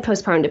I had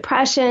postpartum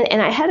depression,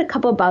 and I had a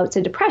couple bouts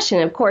of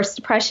depression. Of course,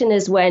 depression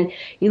is when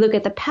you look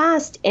at the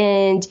past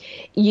and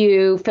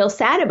you feel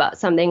sad about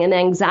something, and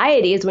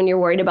anxiety is when you're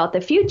worried about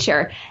the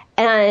future.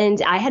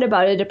 And I had a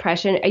bout of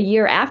depression a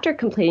year after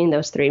completing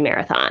those 3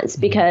 marathons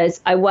because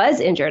I was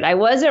injured. I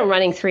wasn't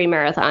running 3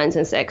 marathons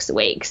in 6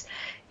 weeks.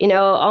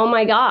 Oh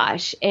my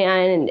gosh.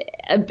 And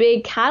a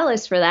big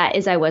catalyst for that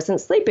is I wasn't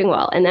sleeping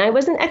well, and I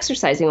wasn't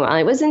exercising well.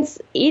 I wasn't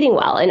eating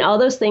well, and all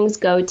those things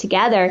go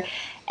together.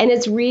 And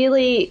it's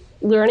really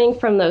learning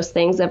from those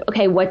things of,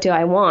 okay, what do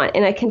I want?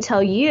 And I can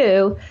tell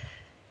you,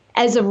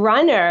 as a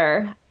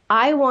runner,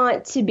 I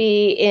want to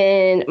be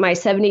in my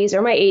 70s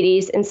or my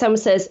 80s, and someone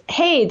says,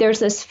 hey, there's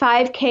this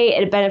 5K,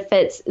 it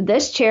benefits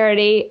this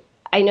charity.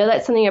 I know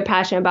that's something you're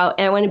passionate about,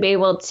 and I want to be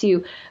able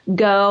to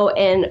go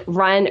and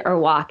run or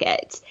walk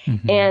it.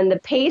 And the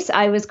pace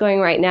I was going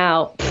right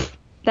now,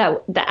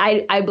 that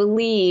I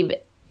believe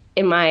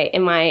in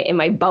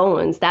my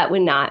bones that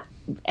would not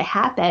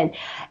happen.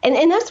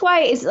 And that's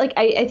why it's like,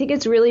 I think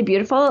it's really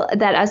beautiful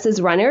that us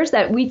as runners,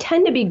 that we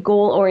tend to be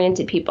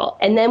goal-oriented people.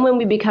 And then when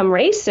we become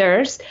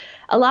racers,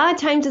 a lot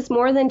of times it's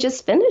more than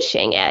just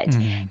finishing it.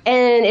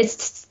 And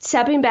it's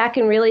stepping back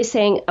and really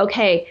saying,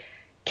 okay,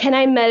 can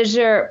I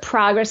measure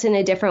progress in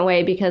a different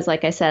way? Because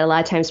like I said, a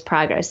lot of times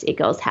progress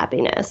equals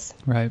happiness.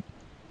 Right.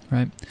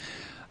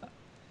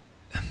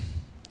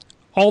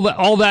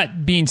 All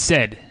that being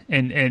said,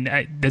 and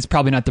that's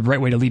probably not the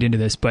right way to lead into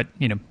this, but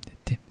I'm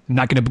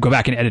not going to go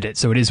back and edit it.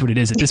 So it is what it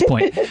is at this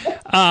point.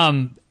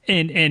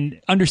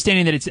 And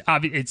understanding that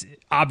it's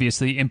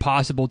obviously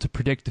impossible to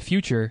predict the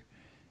future.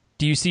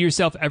 Do you see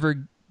yourself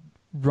ever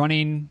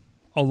running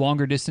a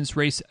longer distance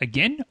race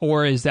again?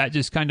 Or is that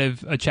just kind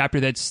of a chapter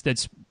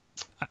that's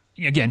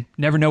again,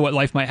 never know what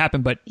life might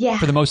happen, but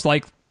for the most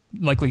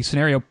likely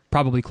scenario,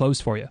 probably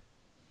closed for you?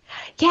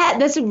 Yeah,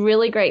 that's a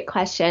really great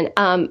question.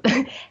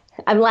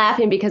 I'm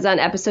laughing because on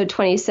episode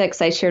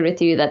 26, I shared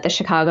with you that the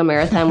Chicago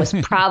Marathon was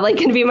probably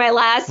going to be my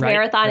last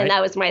marathon, and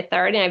that was my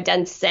third, and I've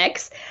done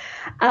 6.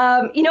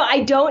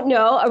 I don't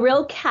know, a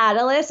real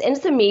catalyst, and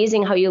it's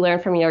amazing how you learn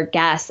from your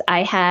guests.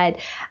 I had,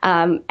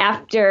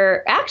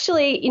 after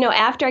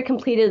I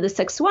completed the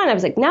sixth one, I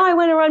was like, now I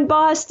want to run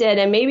Boston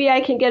and maybe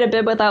I can get a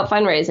bib without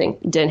fundraising.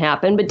 Didn't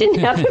happen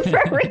for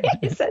a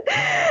reason.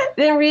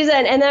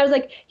 And then I was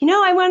like,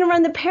 I want to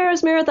run the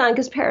Paris Marathon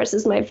because Paris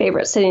is my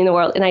favorite city in the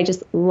world. And I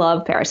just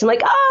love Paris. I'm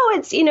like, oh,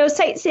 it's,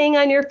 sightseeing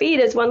on your feet.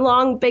 It's one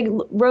long, big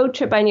road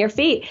trip on your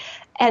feet.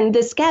 And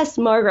this guest,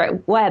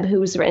 Margaret Webb,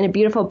 who's written a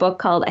beautiful book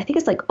called, I think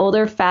it's like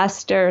Older,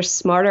 Faster,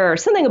 Smarter, or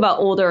something about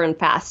older and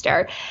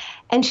faster.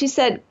 And she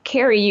said,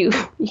 Kari,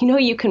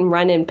 you can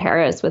run in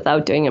Paris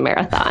without doing a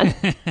marathon.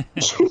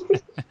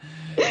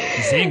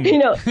 Zing.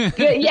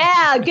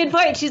 Good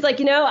point. She's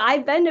like,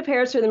 I've been to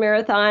Paris for the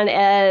marathon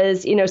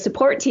as,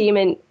 support team.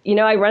 And,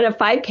 I run a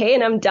 5K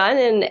and I'm done.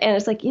 And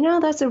it's like,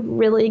 that's a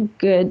really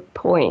good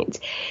point.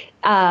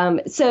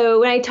 So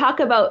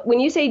when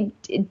you say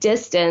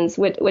distance,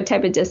 what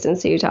type of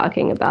distance are you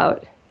talking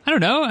about? I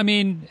don't know. I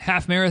mean,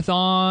 half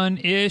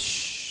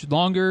marathon-ish,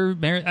 longer.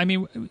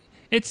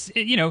 It's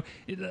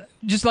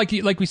just like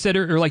we said,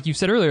 or like you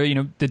said earlier,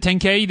 the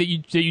 10K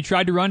that you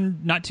tried to run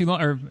not too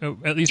long, or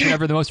at least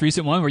whatever the most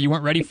recent one where you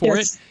weren't ready for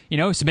it,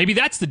 so maybe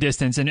that's the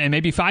distance, and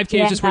maybe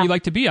 5K is just where you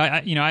like to be.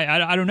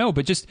 I don't know,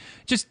 but just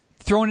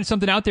throwing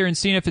something out there and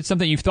seeing if it's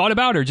something you've thought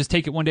about, or just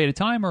take it one day at a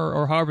time,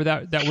 or however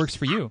that works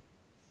for you.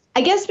 I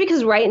guess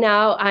because right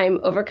now I'm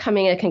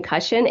overcoming a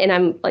concussion and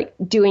I'm like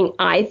doing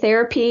eye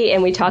therapy,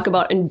 and we talk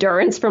about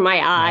endurance for my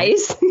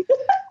eyes.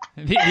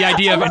 The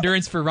idea of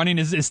endurance for running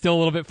is still a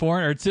little bit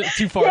foreign, or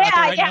too far out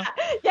there now?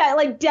 Yeah,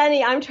 like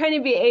Denny, I'm trying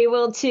to be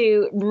able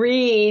to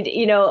read,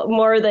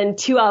 more than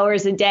 2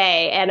 hours a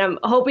day. And I'm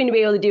hoping to be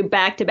able to do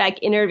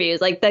back-to-back interviews.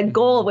 Like the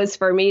goal was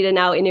for me to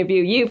now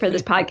interview you for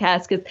this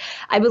podcast, because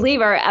I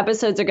believe our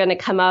episodes are going to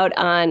come out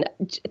on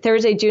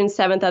Thursday, June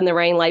 7th on the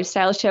Running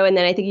Lifestyle Show. And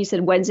then I think you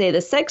said Wednesday the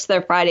 6th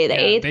or Friday the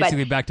 8th.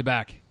 Basically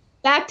back-to-back.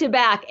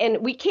 Back-to-back, and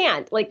we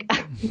can't,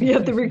 we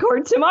have to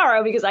record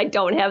tomorrow because I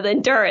don't have the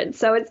endurance.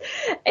 So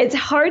it's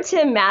hard to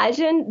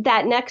imagine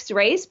that next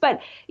race.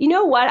 But you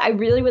know what I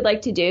really would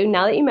like to do,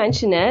 now that you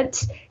mention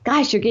it,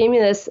 gosh, you're giving me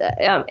this,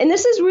 and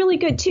this is really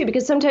good too,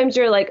 because sometimes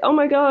you're like, oh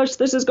my gosh,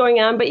 this is going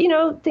on. But,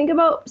 think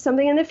about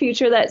something in the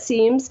future that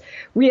seems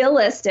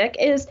realistic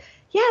is,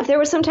 if there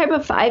was some type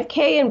of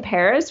 5K in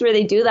Paris where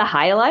they do the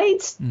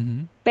highlights,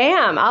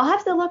 bam, I'll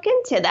have to look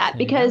into that,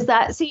 because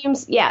that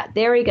seems,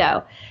 there we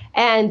go.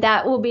 And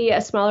that will be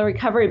a smaller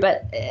recovery.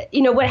 But,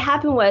 what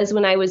happened was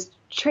when I was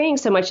training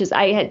so much is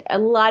I had a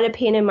lot of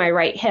pain in my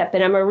right hip.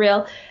 And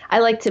I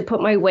like to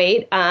put my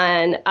weight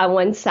on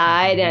one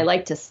side, and I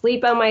like to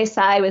sleep on my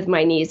side with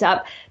my knees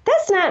up.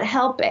 That's not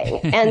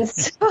helping. And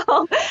so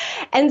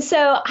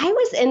I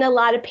was in a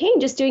lot of pain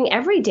just doing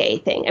everyday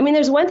thing. I mean,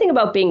 there's one thing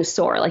about being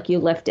sore, like you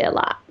lift it a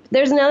lot.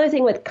 There's another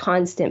thing with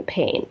constant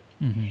pain.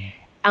 Mm-hmm.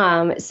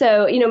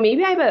 So,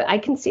 maybe I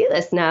can see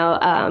this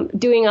now,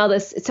 doing all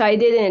this. So I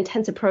did an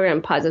intensive program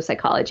in positive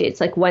psychology.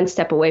 It's like one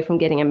step away from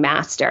getting a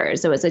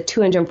master's. It was a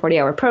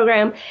 240-hour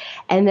program.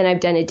 And then I've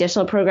done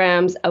additional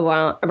programs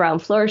around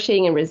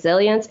flourishing and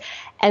resilience.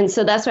 And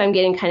so that's why I'm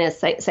getting kind of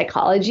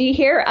psychology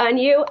here on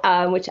you,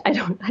 which I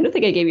don't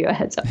think I gave you a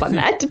heads up on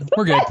that.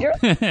 We're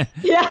good.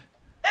 Yeah.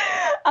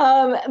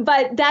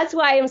 But that's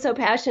why I'm so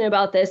passionate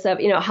about this of,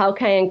 how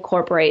can I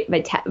incorporate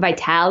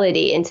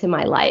vitality into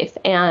my life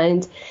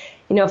and,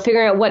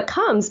 figuring out what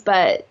comes.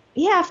 But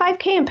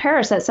 5K in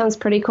Paris, that sounds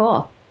pretty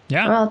cool.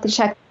 Yeah. I'll have to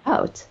check it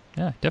out.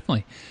 Yeah,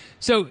 definitely.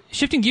 So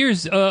shifting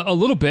gears a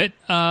little bit,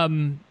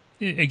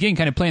 again,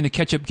 kind of playing the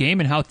catch-up game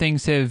and how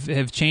things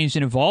have changed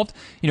and evolved.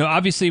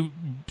 Obviously,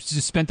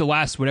 just spent the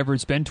last, whatever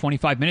it's been,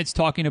 25 minutes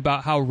talking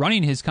about how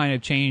running has kind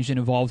of changed and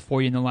evolved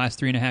for you in the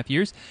last 3.5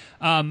 years.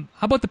 How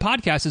about the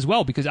podcast as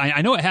well? Because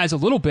I know it has a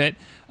little bit,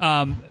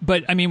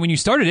 but I mean, when you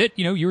started it,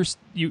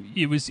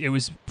 it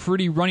was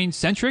pretty running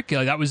centric.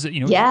 That was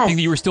thing that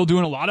you were still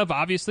doing a lot of.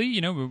 Obviously,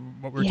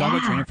 what we were talking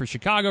about, training for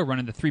Chicago,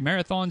 running the 3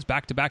 marathons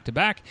back to back to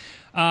back,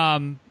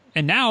 and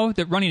now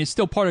that running is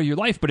still part of your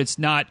life, but it's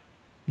not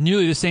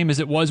nearly the same as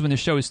it was when the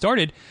show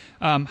started.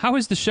 How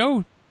has the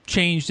show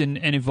changed and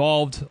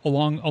evolved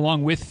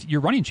along with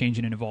your running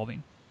changing and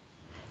evolving?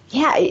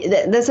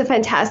 Yeah, that's a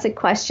fantastic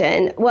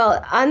question.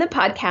 Well, on the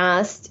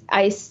podcast,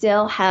 I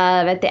still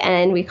have at the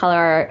end, we call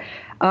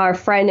our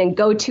friend and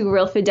go-to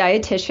real food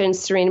dietitian,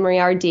 Serena Marie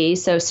RD.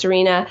 So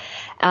Serena,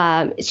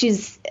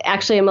 she's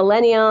actually a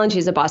millennial and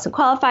she's a Boston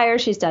qualifier.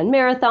 She's done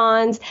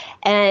marathons,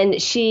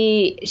 and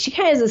she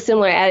kind of has a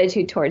similar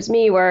attitude towards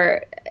me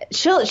where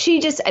she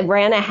just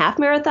ran a half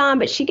marathon,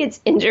 but she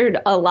gets injured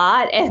a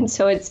lot. And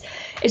so it's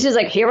just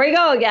like, here we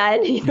go again.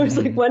 It's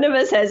like one of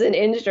us has an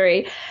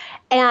injury.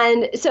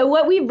 And so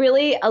what we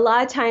really, a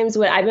lot of times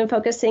what I've been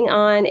focusing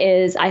on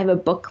is I have a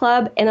book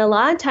club, and a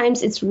lot of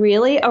times it's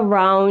really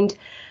around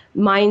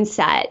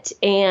mindset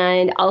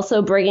and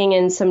also bringing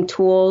in some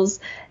tools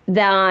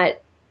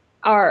that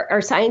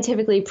are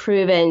scientifically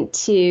proven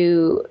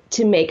to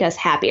make us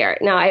happier.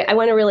 Now, I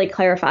want to really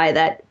clarify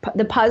that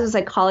the positive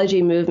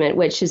psychology movement,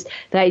 which is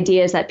the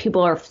idea is that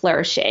people are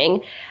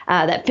flourishing,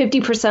 that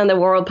 50% of the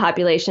world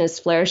population is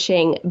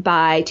flourishing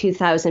by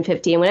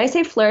 2050. And when I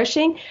say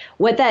flourishing,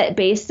 what that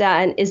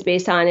is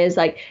based on is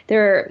like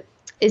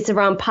it's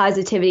around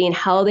positivity and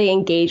how they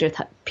engage with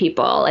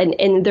people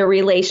and their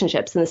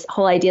relationships and this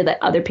whole idea that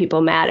other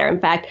people matter. In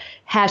fact,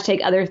 hashtag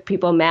other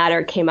people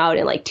matter came out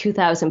in like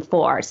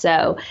 2004.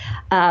 So,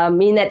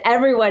 mean that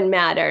everyone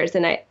matters.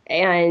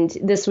 And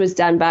this was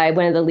done by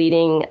one of the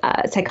leading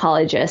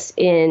psychologists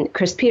in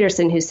Chris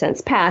Peterson, who's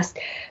since passed.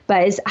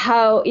 But is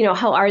how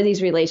are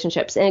these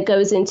relationships? And it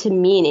goes into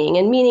meaning,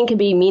 and meaning can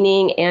be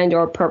meaning and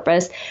or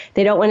purpose.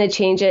 They don't want to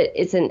change it.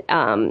 It's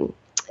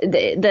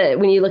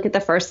when you look at the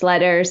first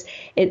letters,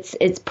 it's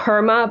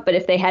perma, but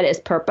if they had it as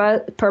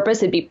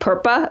purpose, it'd be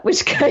purpa,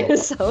 which kind of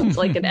sounds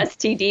like an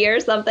STD or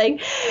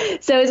something.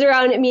 So it's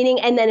around meaning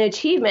and then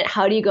achievement.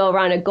 How do you go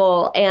around a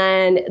goal?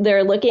 And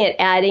they're looking at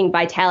adding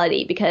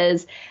vitality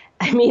because,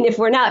 I mean, if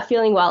we're not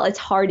feeling well, it's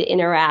hard to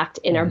interact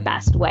in our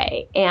best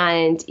way.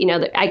 And,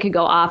 I could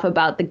go off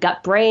about the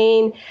gut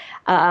brain,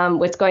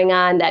 what's going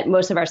on, that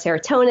most of our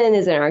serotonin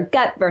is in our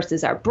gut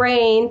versus our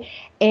brain.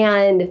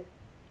 And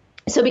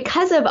so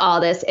because of all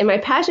this and my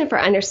passion for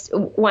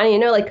wanting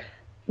to know, like,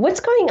 what's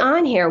going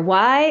on here?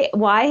 Why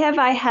have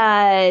I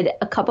had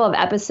a couple of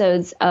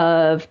episodes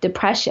of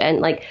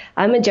depression? Like,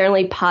 I'm a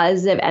generally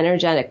positive,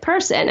 energetic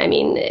person. I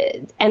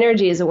mean,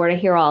 energy is a word I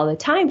hear all the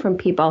time from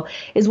people,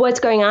 is what's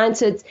going on.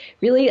 So it's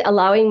really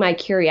allowing my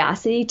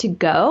curiosity to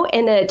go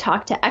and to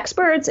talk to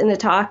experts and to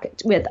talk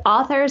with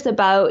authors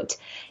about,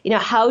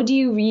 how do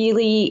you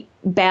really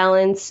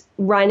balance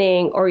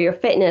running or your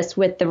fitness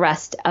with the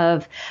rest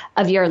of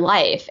your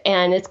life?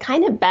 And it's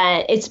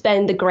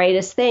been the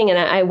greatest thing. And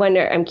I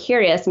wonder, I'm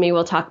curious, maybe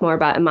we'll talk more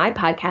about in my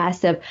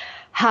podcast of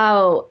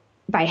how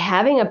by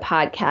having a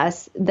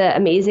podcast, the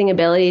amazing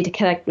ability to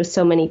connect with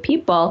so many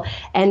people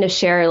and to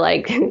share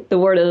like the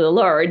word of the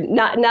Lord,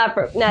 not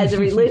as a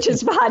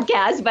religious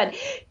podcast, but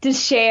to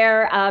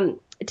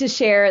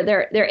share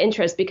their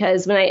interest.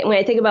 Because when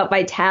I think about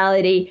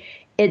vitality,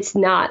 it's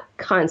not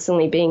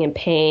constantly being in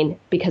pain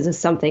because of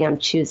something I'm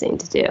choosing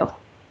to do.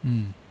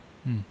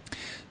 Mm-hmm.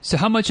 So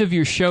how much of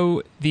your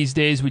show these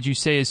days would you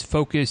say is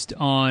focused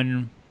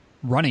on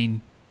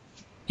running,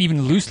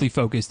 even loosely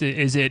focused?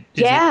 Is it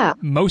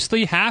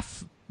mostly,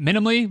 half,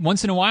 minimally,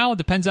 once in a while?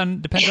 Depends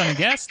on the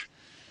guest?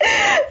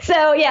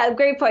 So, yeah,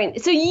 great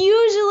point. So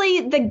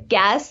usually the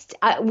guest,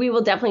 we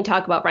will definitely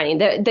talk about running.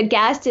 The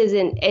guest is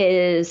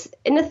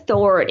an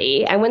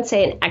authority. I wouldn't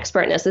say an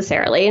expert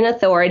necessarily, an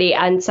authority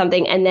on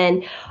something. And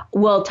then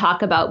we'll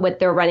talk about what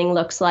their running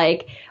looks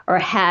like or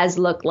has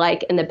looked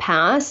like in the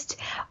past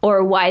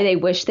or why they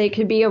wish they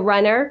could be a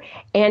runner.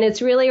 And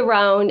it's really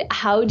around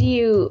how do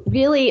you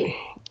really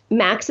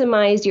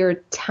maximize your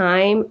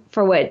time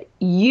for what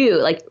you,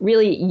 like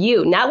really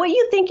you, not what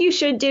you think you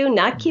should do,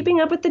 not keeping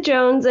up with the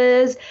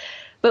Joneses,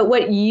 but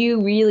what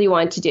you really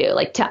want to do,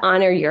 like to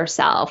honor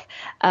yourself.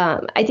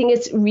 I think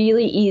it's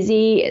really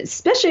easy,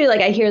 especially like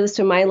I hear this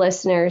from my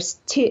listeners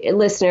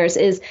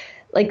is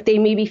like they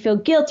maybe feel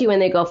guilty when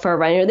they go for a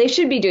run, or they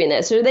should be doing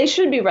this, or they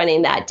should be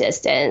running that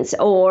distance,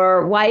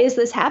 or why is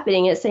this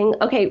happening? It's saying,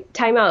 okay,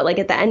 time out. Like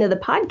at the end of the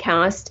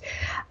podcast,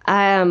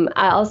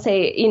 I'll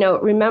say,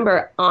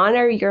 remember,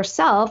 honor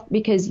yourself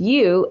because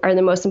you are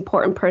the most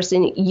important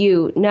person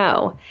you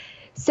know.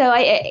 So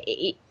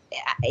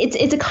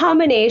it's a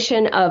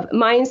combination of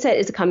mindset,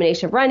 is a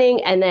combination of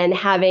running, and then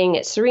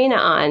having Serena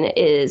on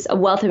is a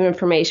wealth of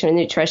information and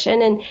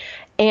nutrition.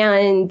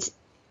 And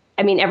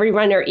I mean,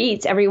 everyone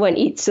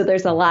eats. So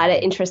there's a lot of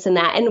interest in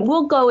that. And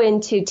we'll go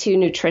into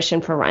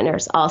nutrition for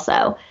runners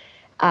also.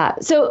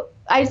 So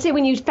I'd say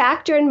when you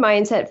factor in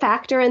mindset,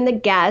 factor in the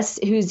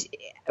guest who's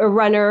a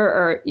runner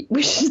or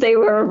wishes they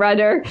were a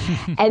runner,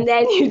 and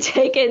then you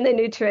take in the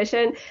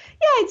nutrition.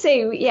 Yeah, I'd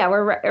say,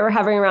 we're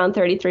hovering around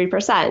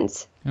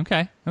 33%.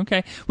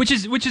 Okay. Which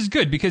is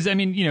good because, I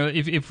mean,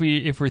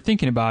 if we're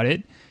thinking about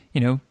it,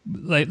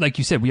 like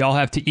you said, we all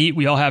have to eat.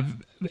 We all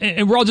have,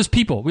 and we're all just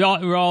people.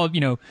 We're all,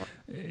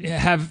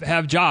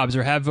 have jobs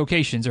or have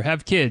vocations or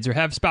have kids or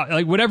have spouse,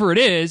 like whatever it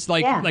is,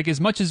 like as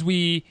much as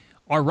we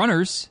are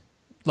runners,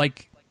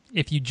 like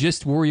if you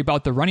just worry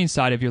about the running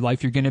side of your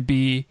life, you're going to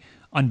be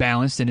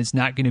unbalanced and it's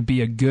not going to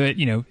be a good,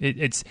 you're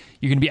going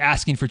to be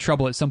asking for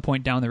trouble at some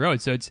point down the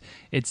road. So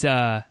it's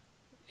not,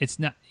 it's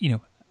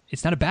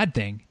not a bad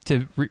thing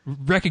to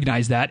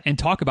recognize that and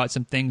talk about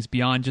some things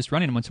beyond just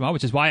running once in a while,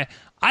 which is why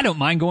I don't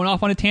mind going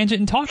off on a tangent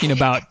and talking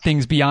about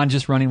things beyond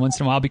just running once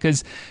in a while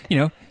because,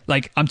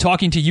 like I'm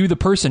talking to you, the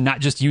person, not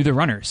just you, the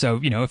runner. So,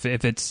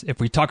 if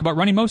we talk about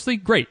running mostly,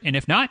 great. And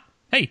if not,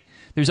 hey,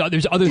 there's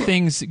other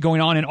things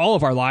going on in all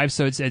of our lives.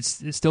 So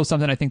it's still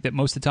something I think that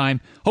most of the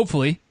time,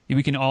 hopefully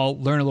we can all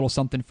learn a little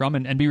something from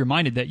and be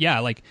reminded that,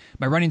 like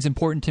my running's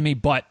important to me,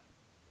 but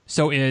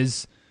so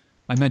is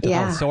my mental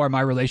health, so are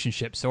my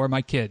relationships, so are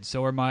my kids,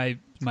 so are my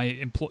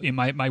employee,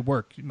 my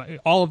work,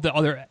 all of the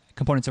other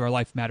components of our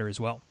life matter as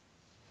well.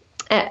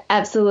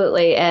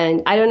 Absolutely.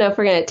 And I don't know if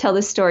we're going to tell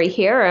this story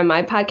here or on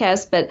my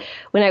podcast, but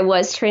when I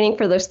was training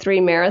for those 3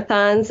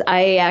 marathons,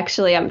 I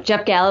actually,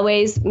 Jeff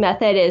Galloway's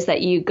method is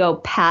that you go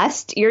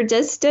past your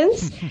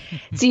distance.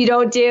 So you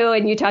don't do,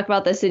 and you talk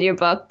about this in your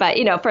book, but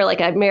for like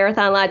a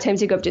marathon, a lot of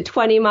times you go up to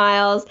 20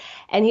 miles.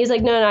 And he's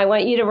like, no, I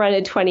want you to run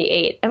a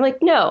 28. I'm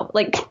like, no,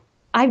 like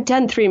I've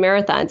done 3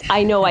 marathons.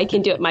 I know I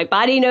can do it. My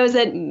body knows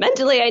it.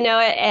 Mentally, I know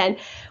it. And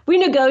we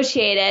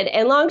negotiated.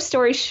 And long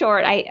story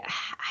short, I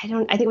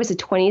think it was a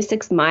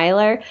 26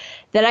 miler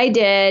that I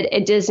did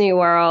at Disney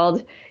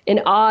World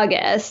in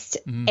August.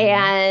 Mm-hmm.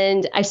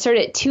 And I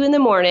started at 2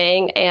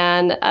 a.m.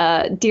 and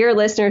a dear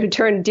listener who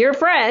turned dear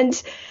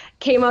friend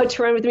came out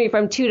to run with me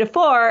from 2 to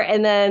 4.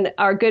 And then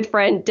our good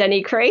friend,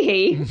 Denny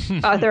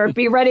Crahy, author of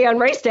Be Ready on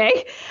Race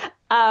Day,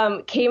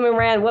 came and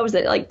ran, what was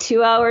it, like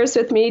 2 hours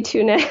with me,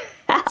 2.5?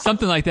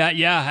 Something like that.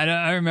 Yeah.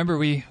 I remember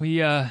we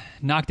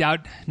knocked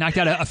out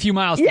a few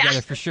miles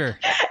together for sure.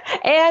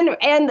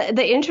 And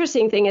the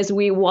interesting thing is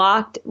we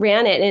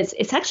ran it, and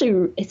it's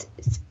actually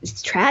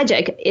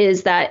tragic,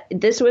 is that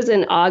this was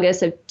in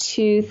August of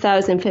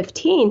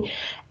 2015.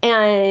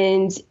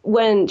 And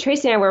when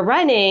Tracy and I were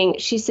running,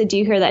 she said, "Do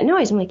you hear that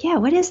noise?" I'm like, "Yeah,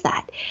 what is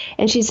that?"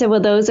 And she said,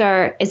 "Well, is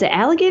it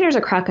alligators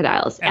or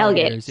crocodiles?"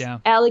 Alligators. Yeah.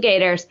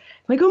 Alligators.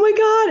 I'm like, "Oh my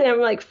God." And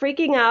I'm like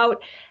freaking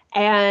out.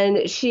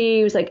 And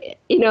she was like,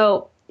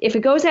 if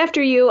it goes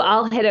after you,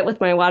 I'll hit it with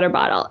my water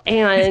bottle.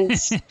 And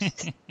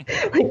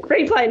like,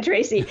 great plan,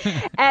 Tracy.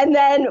 And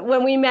then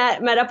when we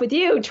met up with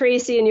you,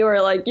 Tracy, and you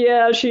were like,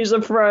 yeah, she's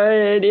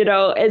afraid,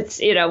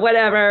 it's,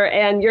 whatever.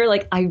 And you're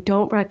like, I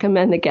don't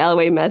recommend the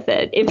Galloway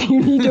method if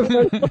you need to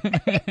run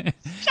away.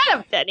 Shut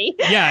up, Denny.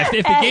 Yeah,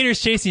 if the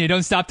gator's chasing you,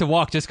 don't stop to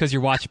walk just because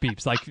your watch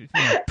beeps. Like,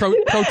 pro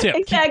tip,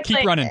 exactly.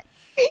 keep running.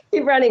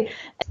 Keep running.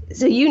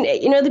 So,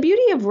 the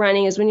beauty of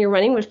running is when you're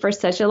running for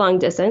such a long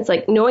distance,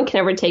 like no one can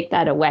ever take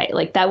that away.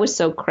 Like that was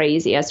so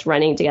crazy, us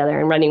running together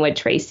and running with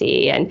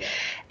Tracy and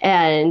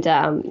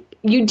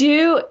you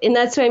do. And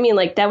that's what I mean.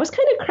 Like that was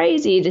kind of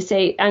crazy to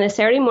say on a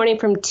Saturday morning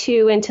from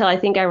 2 until I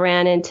think I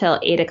ran until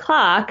 8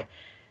 o'clock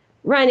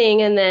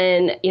running. And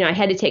then, I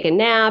had to take a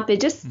nap. It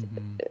just,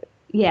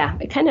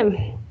 it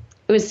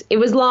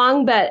was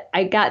long, but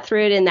I got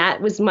through it. And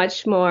that was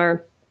much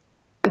more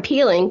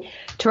appealing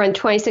to run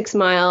 26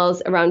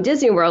 miles around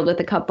Disney World with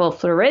a couple of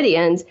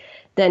Floridians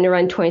than to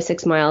run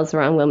 26 miles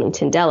around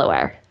Wilmington,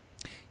 Delaware.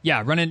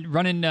 Yeah, running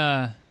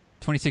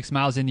 26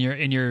 miles in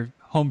your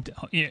home.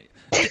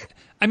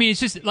 I mean,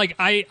 it's just like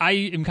I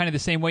am kind of the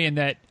same way in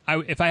that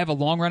if I have a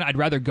long run, I'd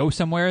rather go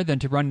somewhere than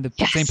to run the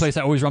same place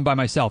I always run by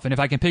myself. And if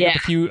I can pick up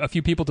a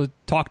few people to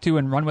talk to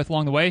and run with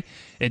along the way,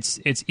 it's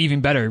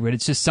even better. But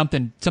it's just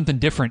something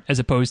different as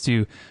opposed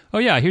to, oh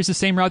yeah, here's the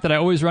same route that I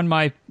always run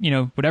my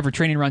whatever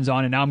training runs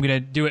on, and now I'm going to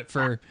do it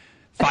for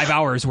 5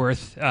 hours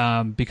worth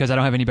because I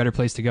don't have any better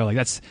place to go. Like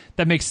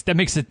that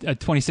makes a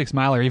 26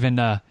 miler even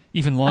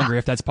longer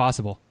if that's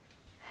possible.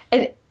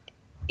 And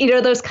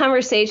those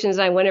conversations,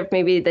 I wonder if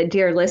maybe the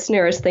dear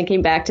listener is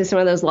thinking back to some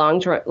of those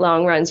long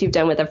runs you've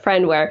done with a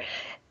friend where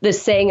the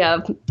saying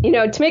of,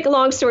 to make a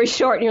long story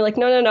short, and you're like,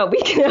 no,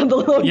 we can have the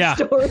long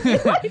story.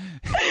 Like,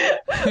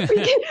 we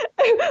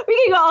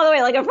can go all the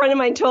way. Like a friend of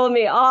mine told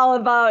me all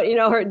about,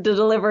 the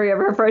delivery of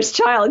her first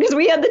child because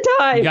we had the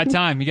time. You got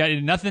time. You got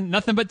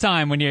nothing but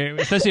time when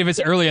especially if it's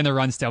early in the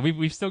run still.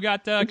 We've still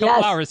got a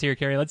couple hours here,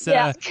 Kari. Let's,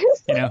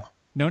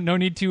 No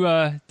need to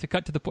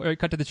cut to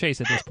the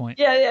chase at this point.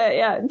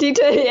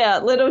 Yeah.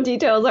 Little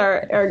details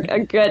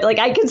are good. Like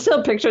I can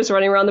still picture us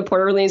running around the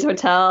Port Orleans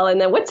Hotel, and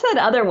then what's that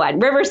other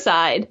one?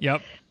 Riverside.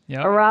 Yep.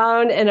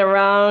 Around and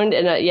around,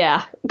 and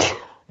Yeah,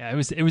 it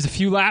was a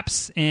few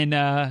laps, and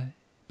but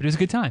it was a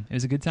good time.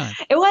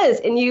 It was,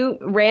 and you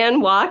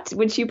walked,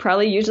 which you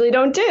probably usually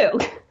don't do.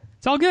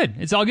 It's all good.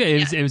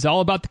 It was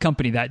all about the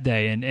company that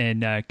day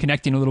and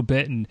connecting a little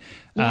bit and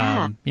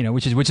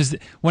which is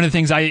one of the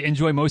things I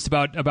enjoy most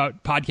about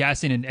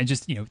podcasting and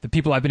just the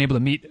people I've been able to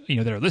meet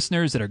that are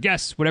listeners, that are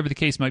guests, whatever the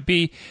case might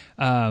be.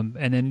 And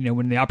then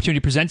when the opportunity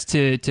presents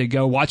to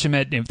go watch them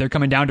if they're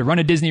coming down to run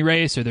a Disney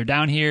race or they're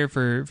down here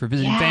for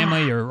visiting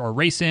family or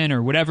racing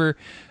or whatever,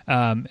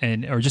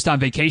 or just on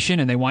vacation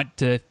and they want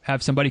to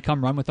have somebody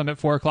come run with them at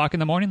 4 o'clock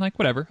in the morning, like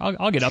whatever,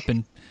 I'll get up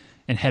and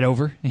head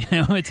over.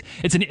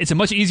 It's a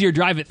much easier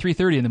drive at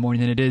 3:30 in the morning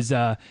than it is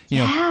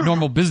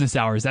normal business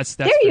hours. That's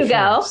there you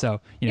go. Sure.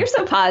 So you're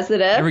so positive.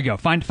 There we go.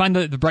 Find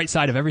the bright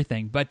side of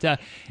everything. But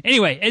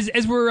anyway,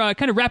 as we're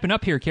kind of wrapping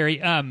up here, Kari,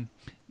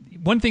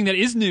 one thing that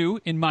is new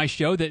in my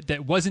show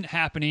that wasn't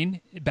happening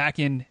back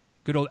in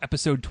good old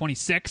episode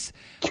 26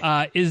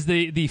 is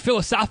the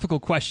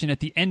philosophical question at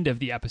the end of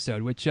the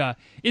episode, which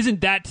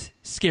isn't that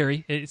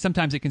scary.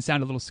 Sometimes it can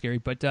sound a little scary,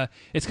 but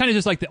it's kind of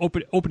just like the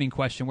opening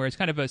question, where it's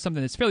kind of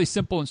something that's fairly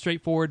simple and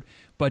straightforward,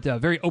 but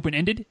very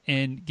open-ended,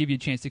 and give you a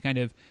chance to kind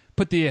of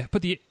put the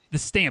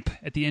stamp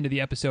at the end of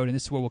the episode. And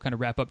this is where we'll kind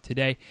of wrap up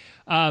today.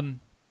 I'd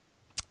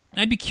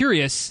be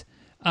curious,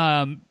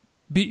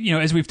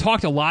 as we've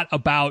talked a lot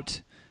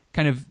about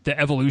kind of the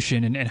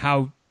evolution and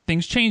how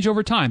things change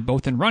over time,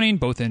 both in running,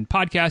 both in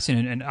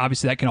podcasting, and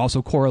obviously that can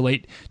also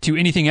correlate to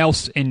anything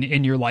else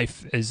in your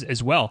life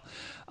as well.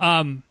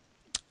 I'd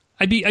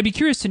be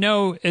curious to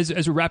know,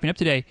 as we're wrapping up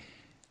today,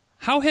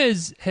 how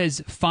has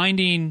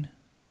finding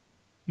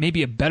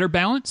maybe a better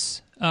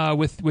balance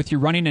with your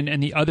running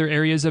and the other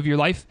areas of your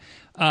life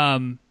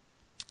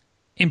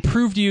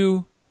improved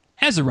you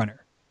as a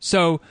runner?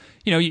 So,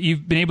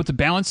 you've been able to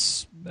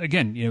balance,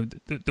 again,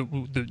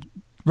 the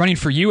running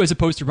for you as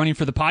opposed to running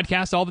for the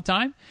podcast all the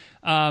time.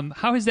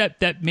 How has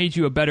that made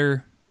you a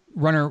better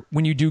runner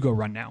when you do go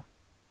run now?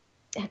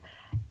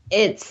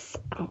 It's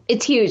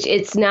huge.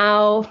 It's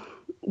now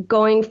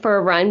going for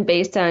a run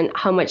based on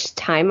how much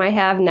time I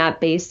have,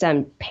 not based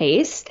on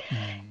pace.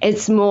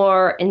 It's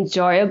more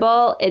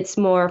enjoyable. It's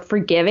more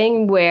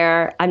forgiving,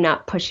 where I'm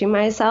not pushing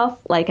myself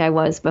like I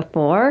was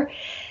before.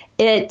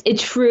 It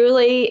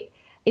truly,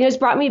 it's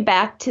brought me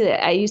back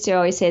to, I used to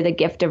always say, the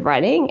gift of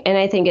running. And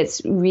I think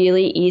it's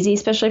really easy,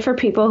 especially for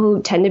people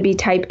who tend to be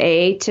type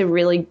A, to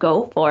really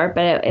go for it,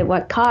 but at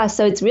what cost?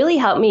 So it's really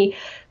helped me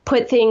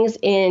put things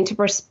into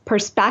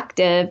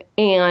perspective,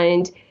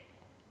 and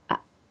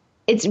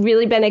it's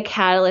really been a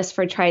catalyst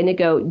for trying to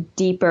go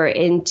deeper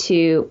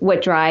into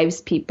what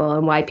drives people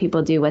and why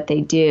people do what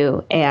they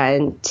do,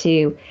 and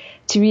to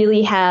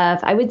really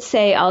have, I would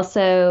say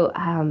also,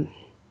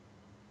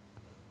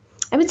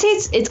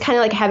 it's kind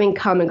of like having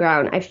common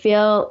ground. I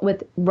feel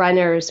with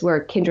runners, we're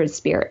kindred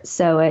spirits.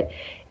 So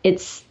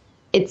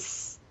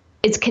it's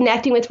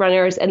connecting with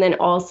runners, and then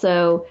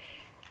also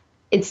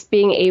it's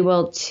being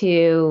able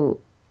to,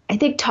 I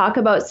think, talk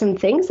about some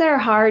things that are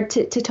hard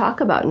to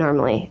talk about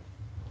normally.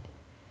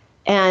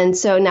 And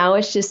so now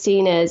it's just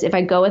seen as, if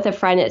I go with a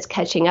friend, it's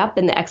catching up,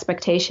 and the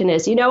expectation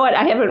is, you know what,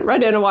 I haven't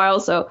run in a while,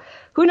 so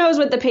who knows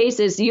what the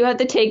pace is? You have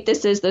to take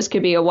this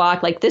could be a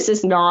walk. Like, this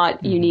is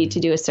not, you need to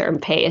do a certain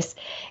pace.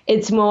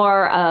 It's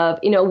more of,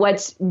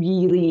 what's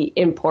really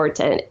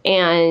important.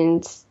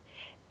 And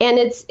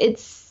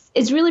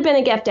it's really been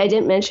a gift. I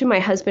didn't mention my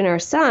husband or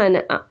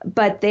son,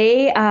 but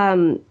they,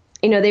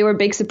 they were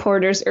big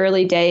supporters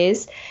early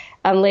days.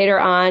 Later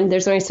on,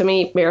 there's only so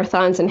many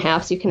marathons and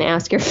halves you can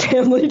ask your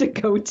family to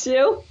go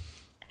to.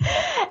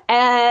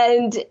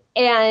 And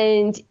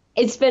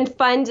it's been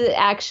fun to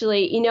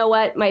actually,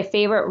 my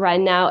favorite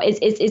run now is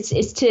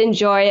to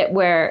enjoy it,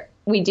 where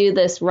we do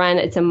this run.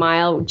 It's a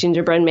mile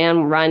gingerbread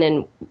man run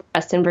in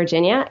Weston,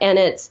 Virginia. And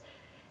it's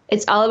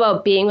all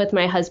about being with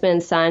my husband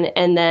and son,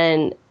 and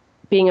then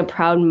being a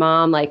proud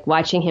mom, like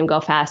watching him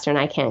go faster and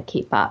I can't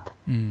keep up.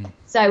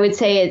 So I would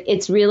say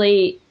it's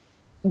really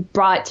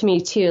brought to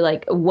me too,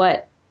 like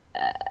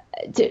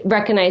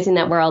recognizing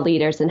that we're all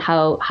leaders, and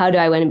how do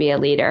I want to be a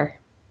leader?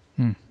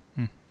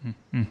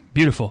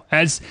 Beautiful.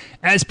 As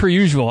per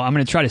usual, I'm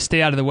going to try to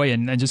stay out of the way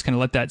and just kind of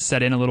let that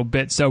set in a little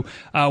bit. So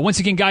once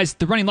again, guys,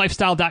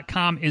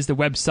 therunninglifestyle.com is the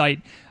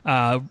website.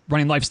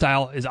 Running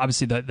Lifestyle is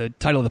obviously the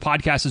title of the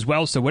podcast as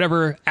well. So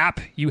whatever app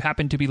you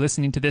happen to be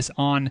listening to this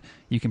on,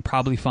 you can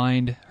probably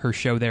find her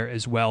show there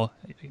as well.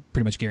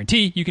 Pretty much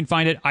guarantee you can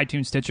find it,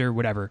 iTunes, Stitcher,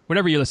 whatever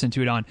you listen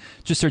to it on.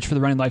 Just search for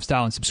The Running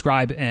Lifestyle and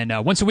subscribe.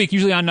 And once a week,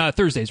 usually on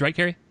Thursdays, right,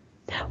 Kari?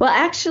 Well,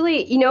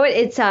 actually, you know what?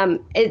 It's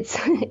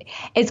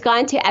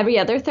gone to every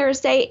other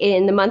Thursday.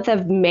 In the month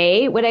of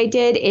May, what I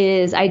did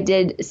is I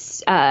did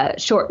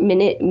short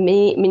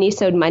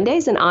mini-sode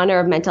Mondays in honor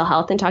of mental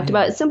health, and talked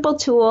about a simple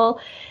tool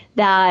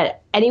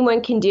that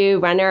anyone can do,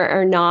 runner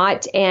or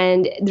not.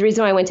 And the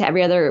reason why I went to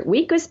every other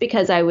week was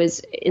because I was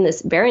in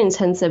this very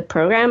intensive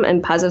program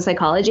in positive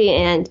psychology,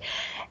 and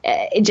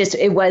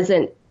it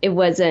wasn't.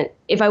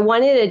 If I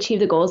wanted to achieve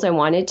the goals I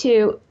wanted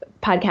to,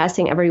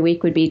 podcasting every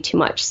week would be too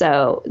much.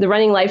 So the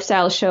Running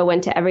Lifestyle show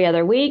went to every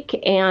other week,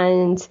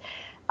 and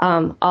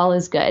all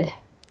is good.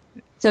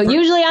 So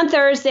usually on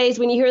Thursdays,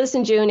 when you hear this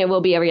in June, it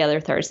will be every other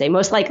Thursday,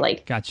 most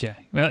likely. Gotcha.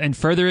 Well, and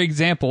further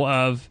example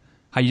of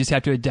how you just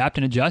have to adapt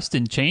and adjust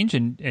and change,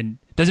 and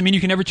doesn't mean you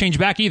can never change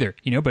back either,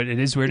 but it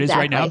is where it is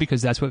right now,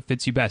 because that's what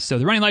fits you best. So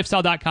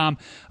therunninglifestyle.com,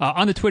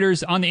 on the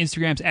Twitters, on the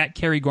Instagrams, at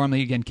Kari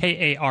Gormley, again,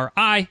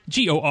 KariGormley,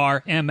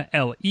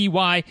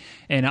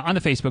 and on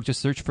the Facebook,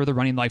 just search for The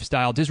Running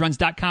Lifestyle.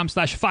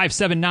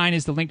 DizRuns.com/579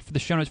 is the link for the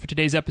show notes for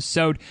today's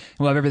episode, and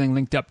we'll have everything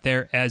linked up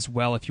there as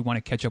well if you want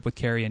to catch up with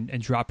Kari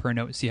and drop her a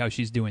note and see how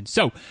she's doing.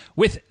 So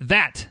with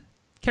that,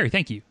 Kari,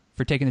 thank you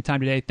for taking the time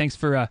today. Thanks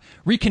for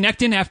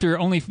reconnecting after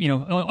only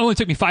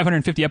took me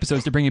 550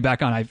 episodes to bring you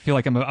back on. I feel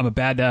like I'm a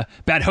bad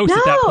host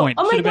at that point.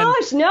 Oh my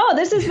gosh, no,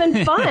 this has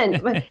been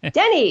fun.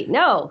 Denny,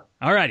 no.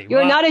 Alrighty,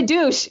 you're not a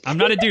douche. I'm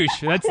not a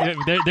douche. That's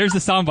there's the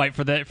soundbite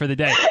for the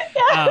day.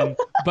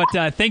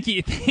 But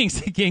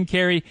thanks again,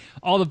 Kari.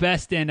 All the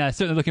best, and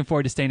certainly looking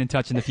forward to staying in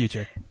touch in the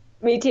future.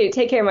 Me too.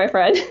 Take care, my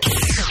friend.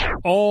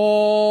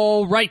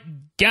 All right,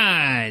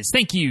 guys,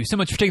 thank you so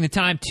much for taking the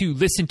time to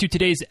listen to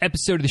today's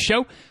episode of the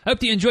show. I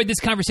hope you enjoyed this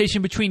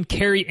conversation between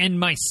Kari and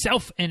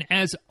myself. And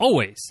as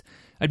always,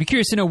 I'd be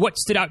curious to know what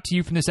stood out to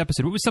you from this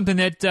episode. What was something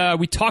that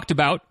we talked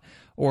about,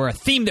 or a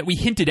theme that we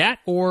hinted at,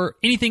 or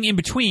anything in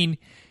between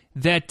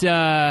that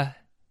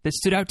that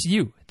stood out to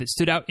you, that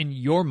stood out in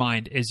your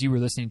mind as you were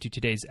listening to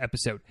today's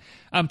episode?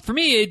 For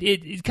me,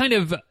 it kind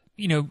of,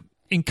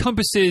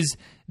 encompasses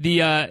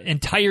the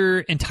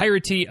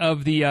entirety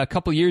of the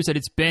couple years that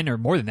it's been, or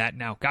more than that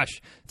now,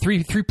 gosh,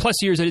 three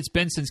plus years that it's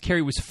been since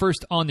Kari was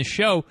first on the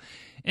show.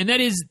 And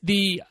that is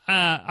the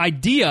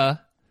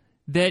idea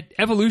that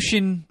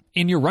evolution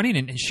in your running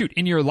and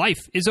in your life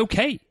is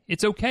okay.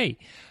 It's okay.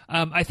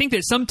 I think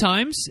that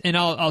sometimes, and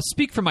I'll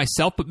speak for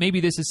myself, but maybe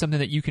this is something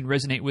that you can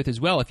resonate with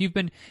as well. If you've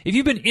been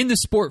in the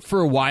sport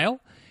for a while,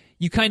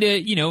 you kind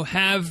of,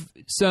 have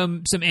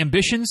some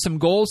ambitions, some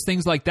goals,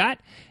 things like that.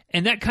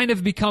 And that kind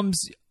of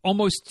becomes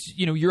almost,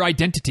 your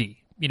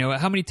identity.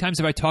 How many times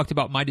have I talked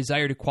about my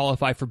desire to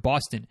qualify for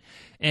Boston?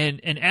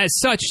 And as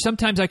such,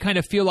 sometimes I kind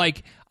of feel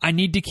like I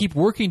need to keep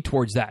working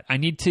towards that. I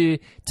need to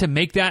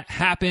make that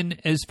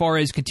happen as far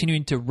as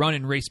continuing to run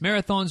and race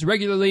marathons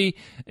regularly,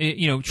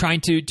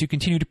 trying to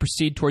continue to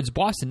proceed towards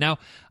Boston. Now,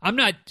 I'm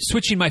not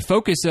switching my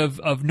focus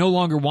of no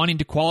longer wanting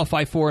to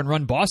qualify for and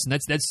run Boston.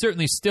 That's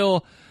certainly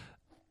still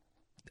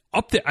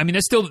up there. I mean,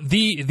 that's still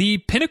the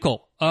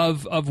pinnacle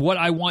of what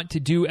I want to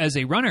do as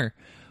a runner.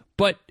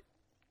 But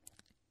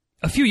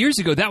a few years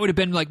ago, that would have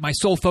been like my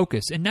sole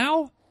focus. And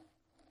now,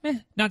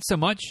 not so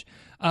much.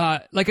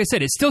 Like I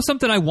said, it's still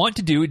something I want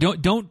to do.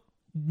 Don't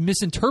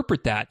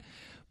misinterpret that.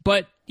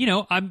 But,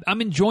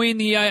 I'm enjoying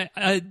the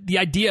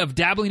idea of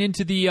dabbling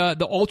into the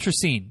ultra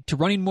scene, to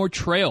running more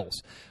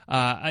trails.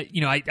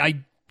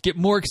 I get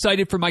more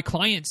excited for my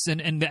clients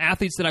and the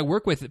athletes that I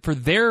work with for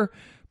their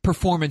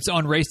performance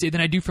on race day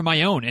than I do for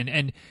my own.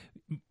 And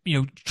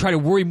try to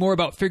worry more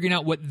about figuring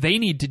out what they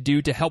need to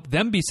do to help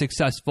them be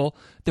successful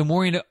than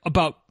worrying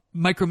about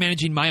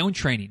micromanaging my own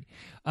training.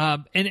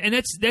 And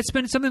that's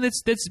been something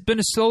that's been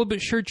a slow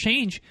but sure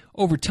change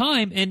over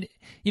time. And,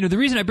 the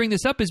reason I bring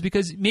this up is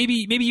because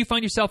maybe you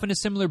find yourself in a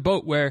similar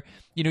boat where,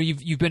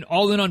 you've been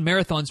all in on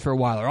marathons for a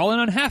while, or all in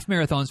on half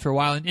marathons for a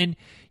while. And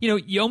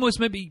you almost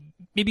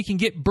maybe can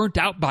get burnt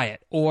out by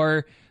it,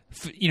 or,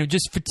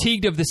 just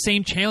fatigued of the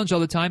same challenge all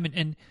the time.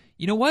 And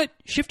you know what?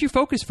 Shift your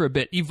focus for a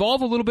bit.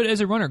 Evolve a little bit as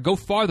a runner. Go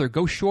farther.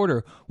 Go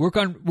shorter. Work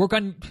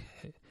on,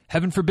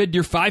 heaven forbid,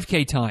 your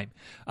 5K time.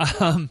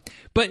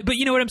 But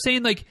you know what I'm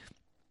saying? Like,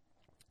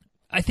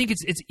 I think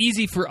it's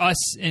easy for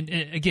us, and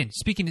again,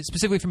 speaking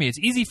specifically for me, it's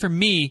easy for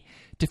me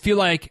to feel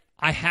like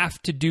I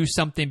have to do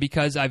something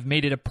because I've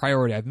made it a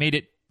priority. I've made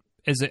it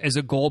as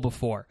a goal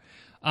before.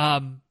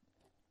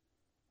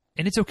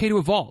 And it's okay to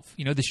evolve.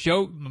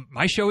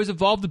 My show has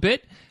evolved a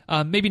bit,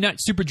 maybe not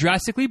super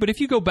drastically, but if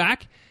you go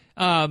back,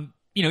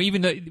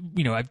 even though,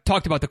 I've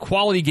talked about the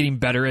quality getting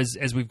better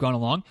as we've gone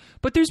along,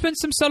 but there's been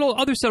some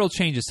other subtle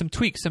changes, some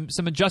tweaks,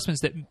 some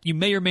adjustments that you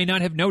may or may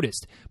not have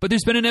noticed, but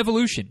there's been an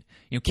evolution.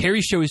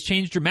 Kari's show has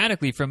changed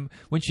dramatically from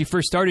when she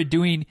first started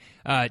doing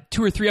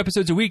 2 or 3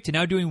 episodes a week to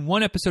now doing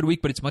 1 episode a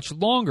week, but it's much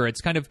longer. It's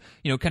kind of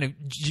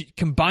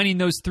combining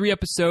those 3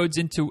 episodes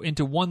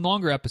into one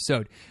longer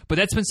episode. But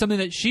that's been something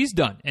that she's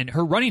done, and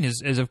her running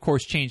has of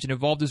course changed and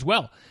evolved as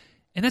well.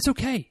 And that's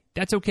okay.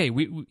 That's okay.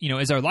 We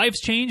as our lives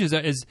change,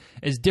 as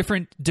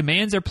different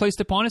demands are placed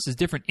upon us, as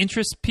different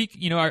interests peak,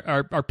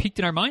 are piqued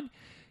in our mind,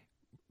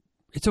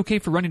 it's okay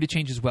for running to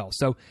change as well.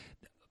 So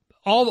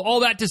all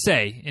that to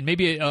say, and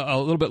maybe a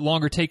little bit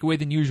longer takeaway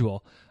than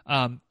usual,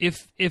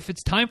 if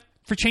it's time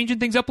for changing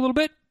things up a little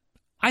bit,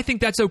 I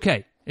think that's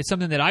okay. It's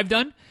something that I've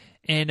done,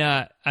 and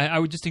I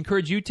would just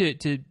encourage you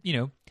to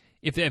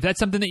if that's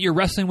something that you're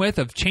wrestling with,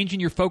 of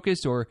changing your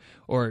focus or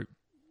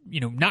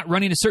not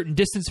running a certain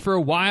distance for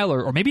a while,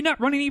 or maybe not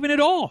running even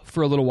at all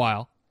for a little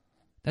while,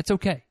 that's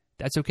okay.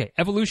 That's okay.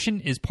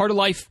 Evolution is part of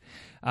life,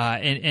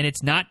 and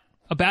it's not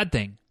a bad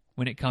thing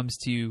when it comes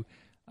to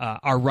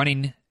our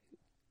running,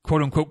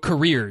 quote-unquote,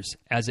 careers,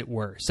 as it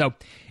were. So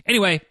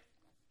anyway,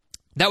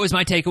 that was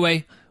my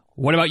takeaway.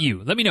 What about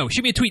you? Let me know.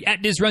 Shoot me a tweet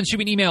at DizRuns. Shoot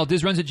me an email,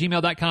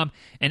 dizruns@gmail.com.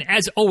 And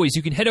as always,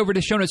 you can head over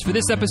to show notes for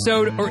this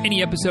episode or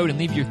any episode and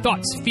leave your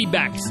thoughts,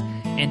 feedbacks,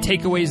 and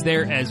takeaways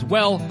there as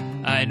well.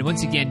 And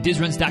once again,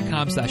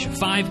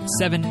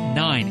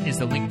 dizruns.com/579 is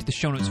the link to the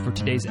show notes for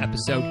today's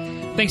episode.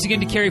 Thanks again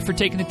to Kari for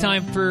taking the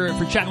time for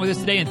chatting with us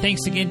today. And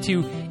thanks again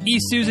to E.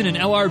 Susan and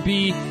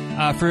LRB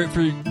for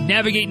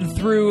navigating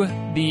through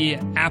the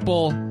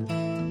Apple,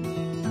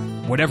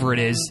 whatever it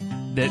is,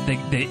 the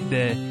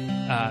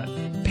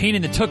pain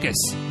in the tuchus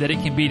that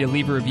it can be to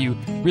leave a review.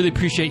 Really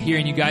appreciate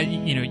hearing you guys,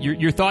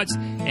 your thoughts,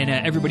 and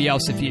everybody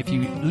else. If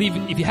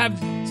you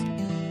have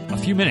a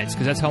few minutes,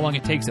 because that's how long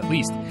it takes at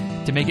least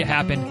to make it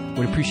happen,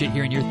 would appreciate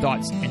hearing your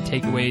thoughts and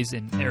takeaways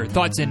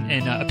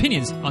and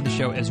opinions on the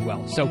show as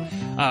well. So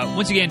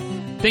once again,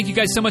 thank you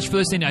guys so much for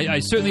listening. I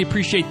certainly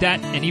appreciate that,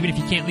 and even if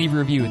you can't leave a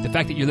review, the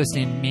fact that you're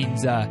listening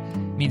means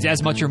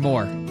as much or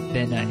more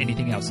than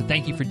anything else. So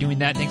thank you for doing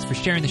that. Thanks for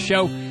sharing the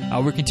show.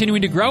 We're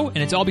continuing to grow, and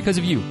it's all because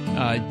of you.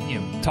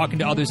 Talking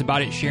to others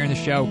about it, sharing the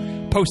show,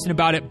 posting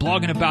about it,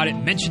 blogging about it,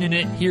 mentioning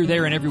it here,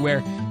 there, and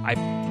everywhere.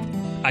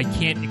 I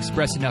can't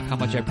express enough how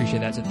much I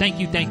appreciate that. So thank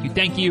you.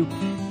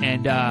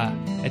 And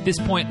at this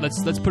point,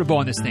 let's put a bow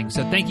on this thing.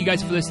 So thank you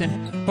guys for listening.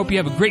 Hope you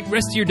have a great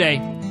rest of your day.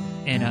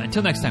 And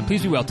until next time,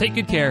 please be well. Take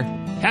good care.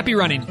 Happy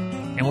running.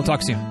 And and we'll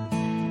talk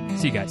soon.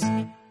 See you guys.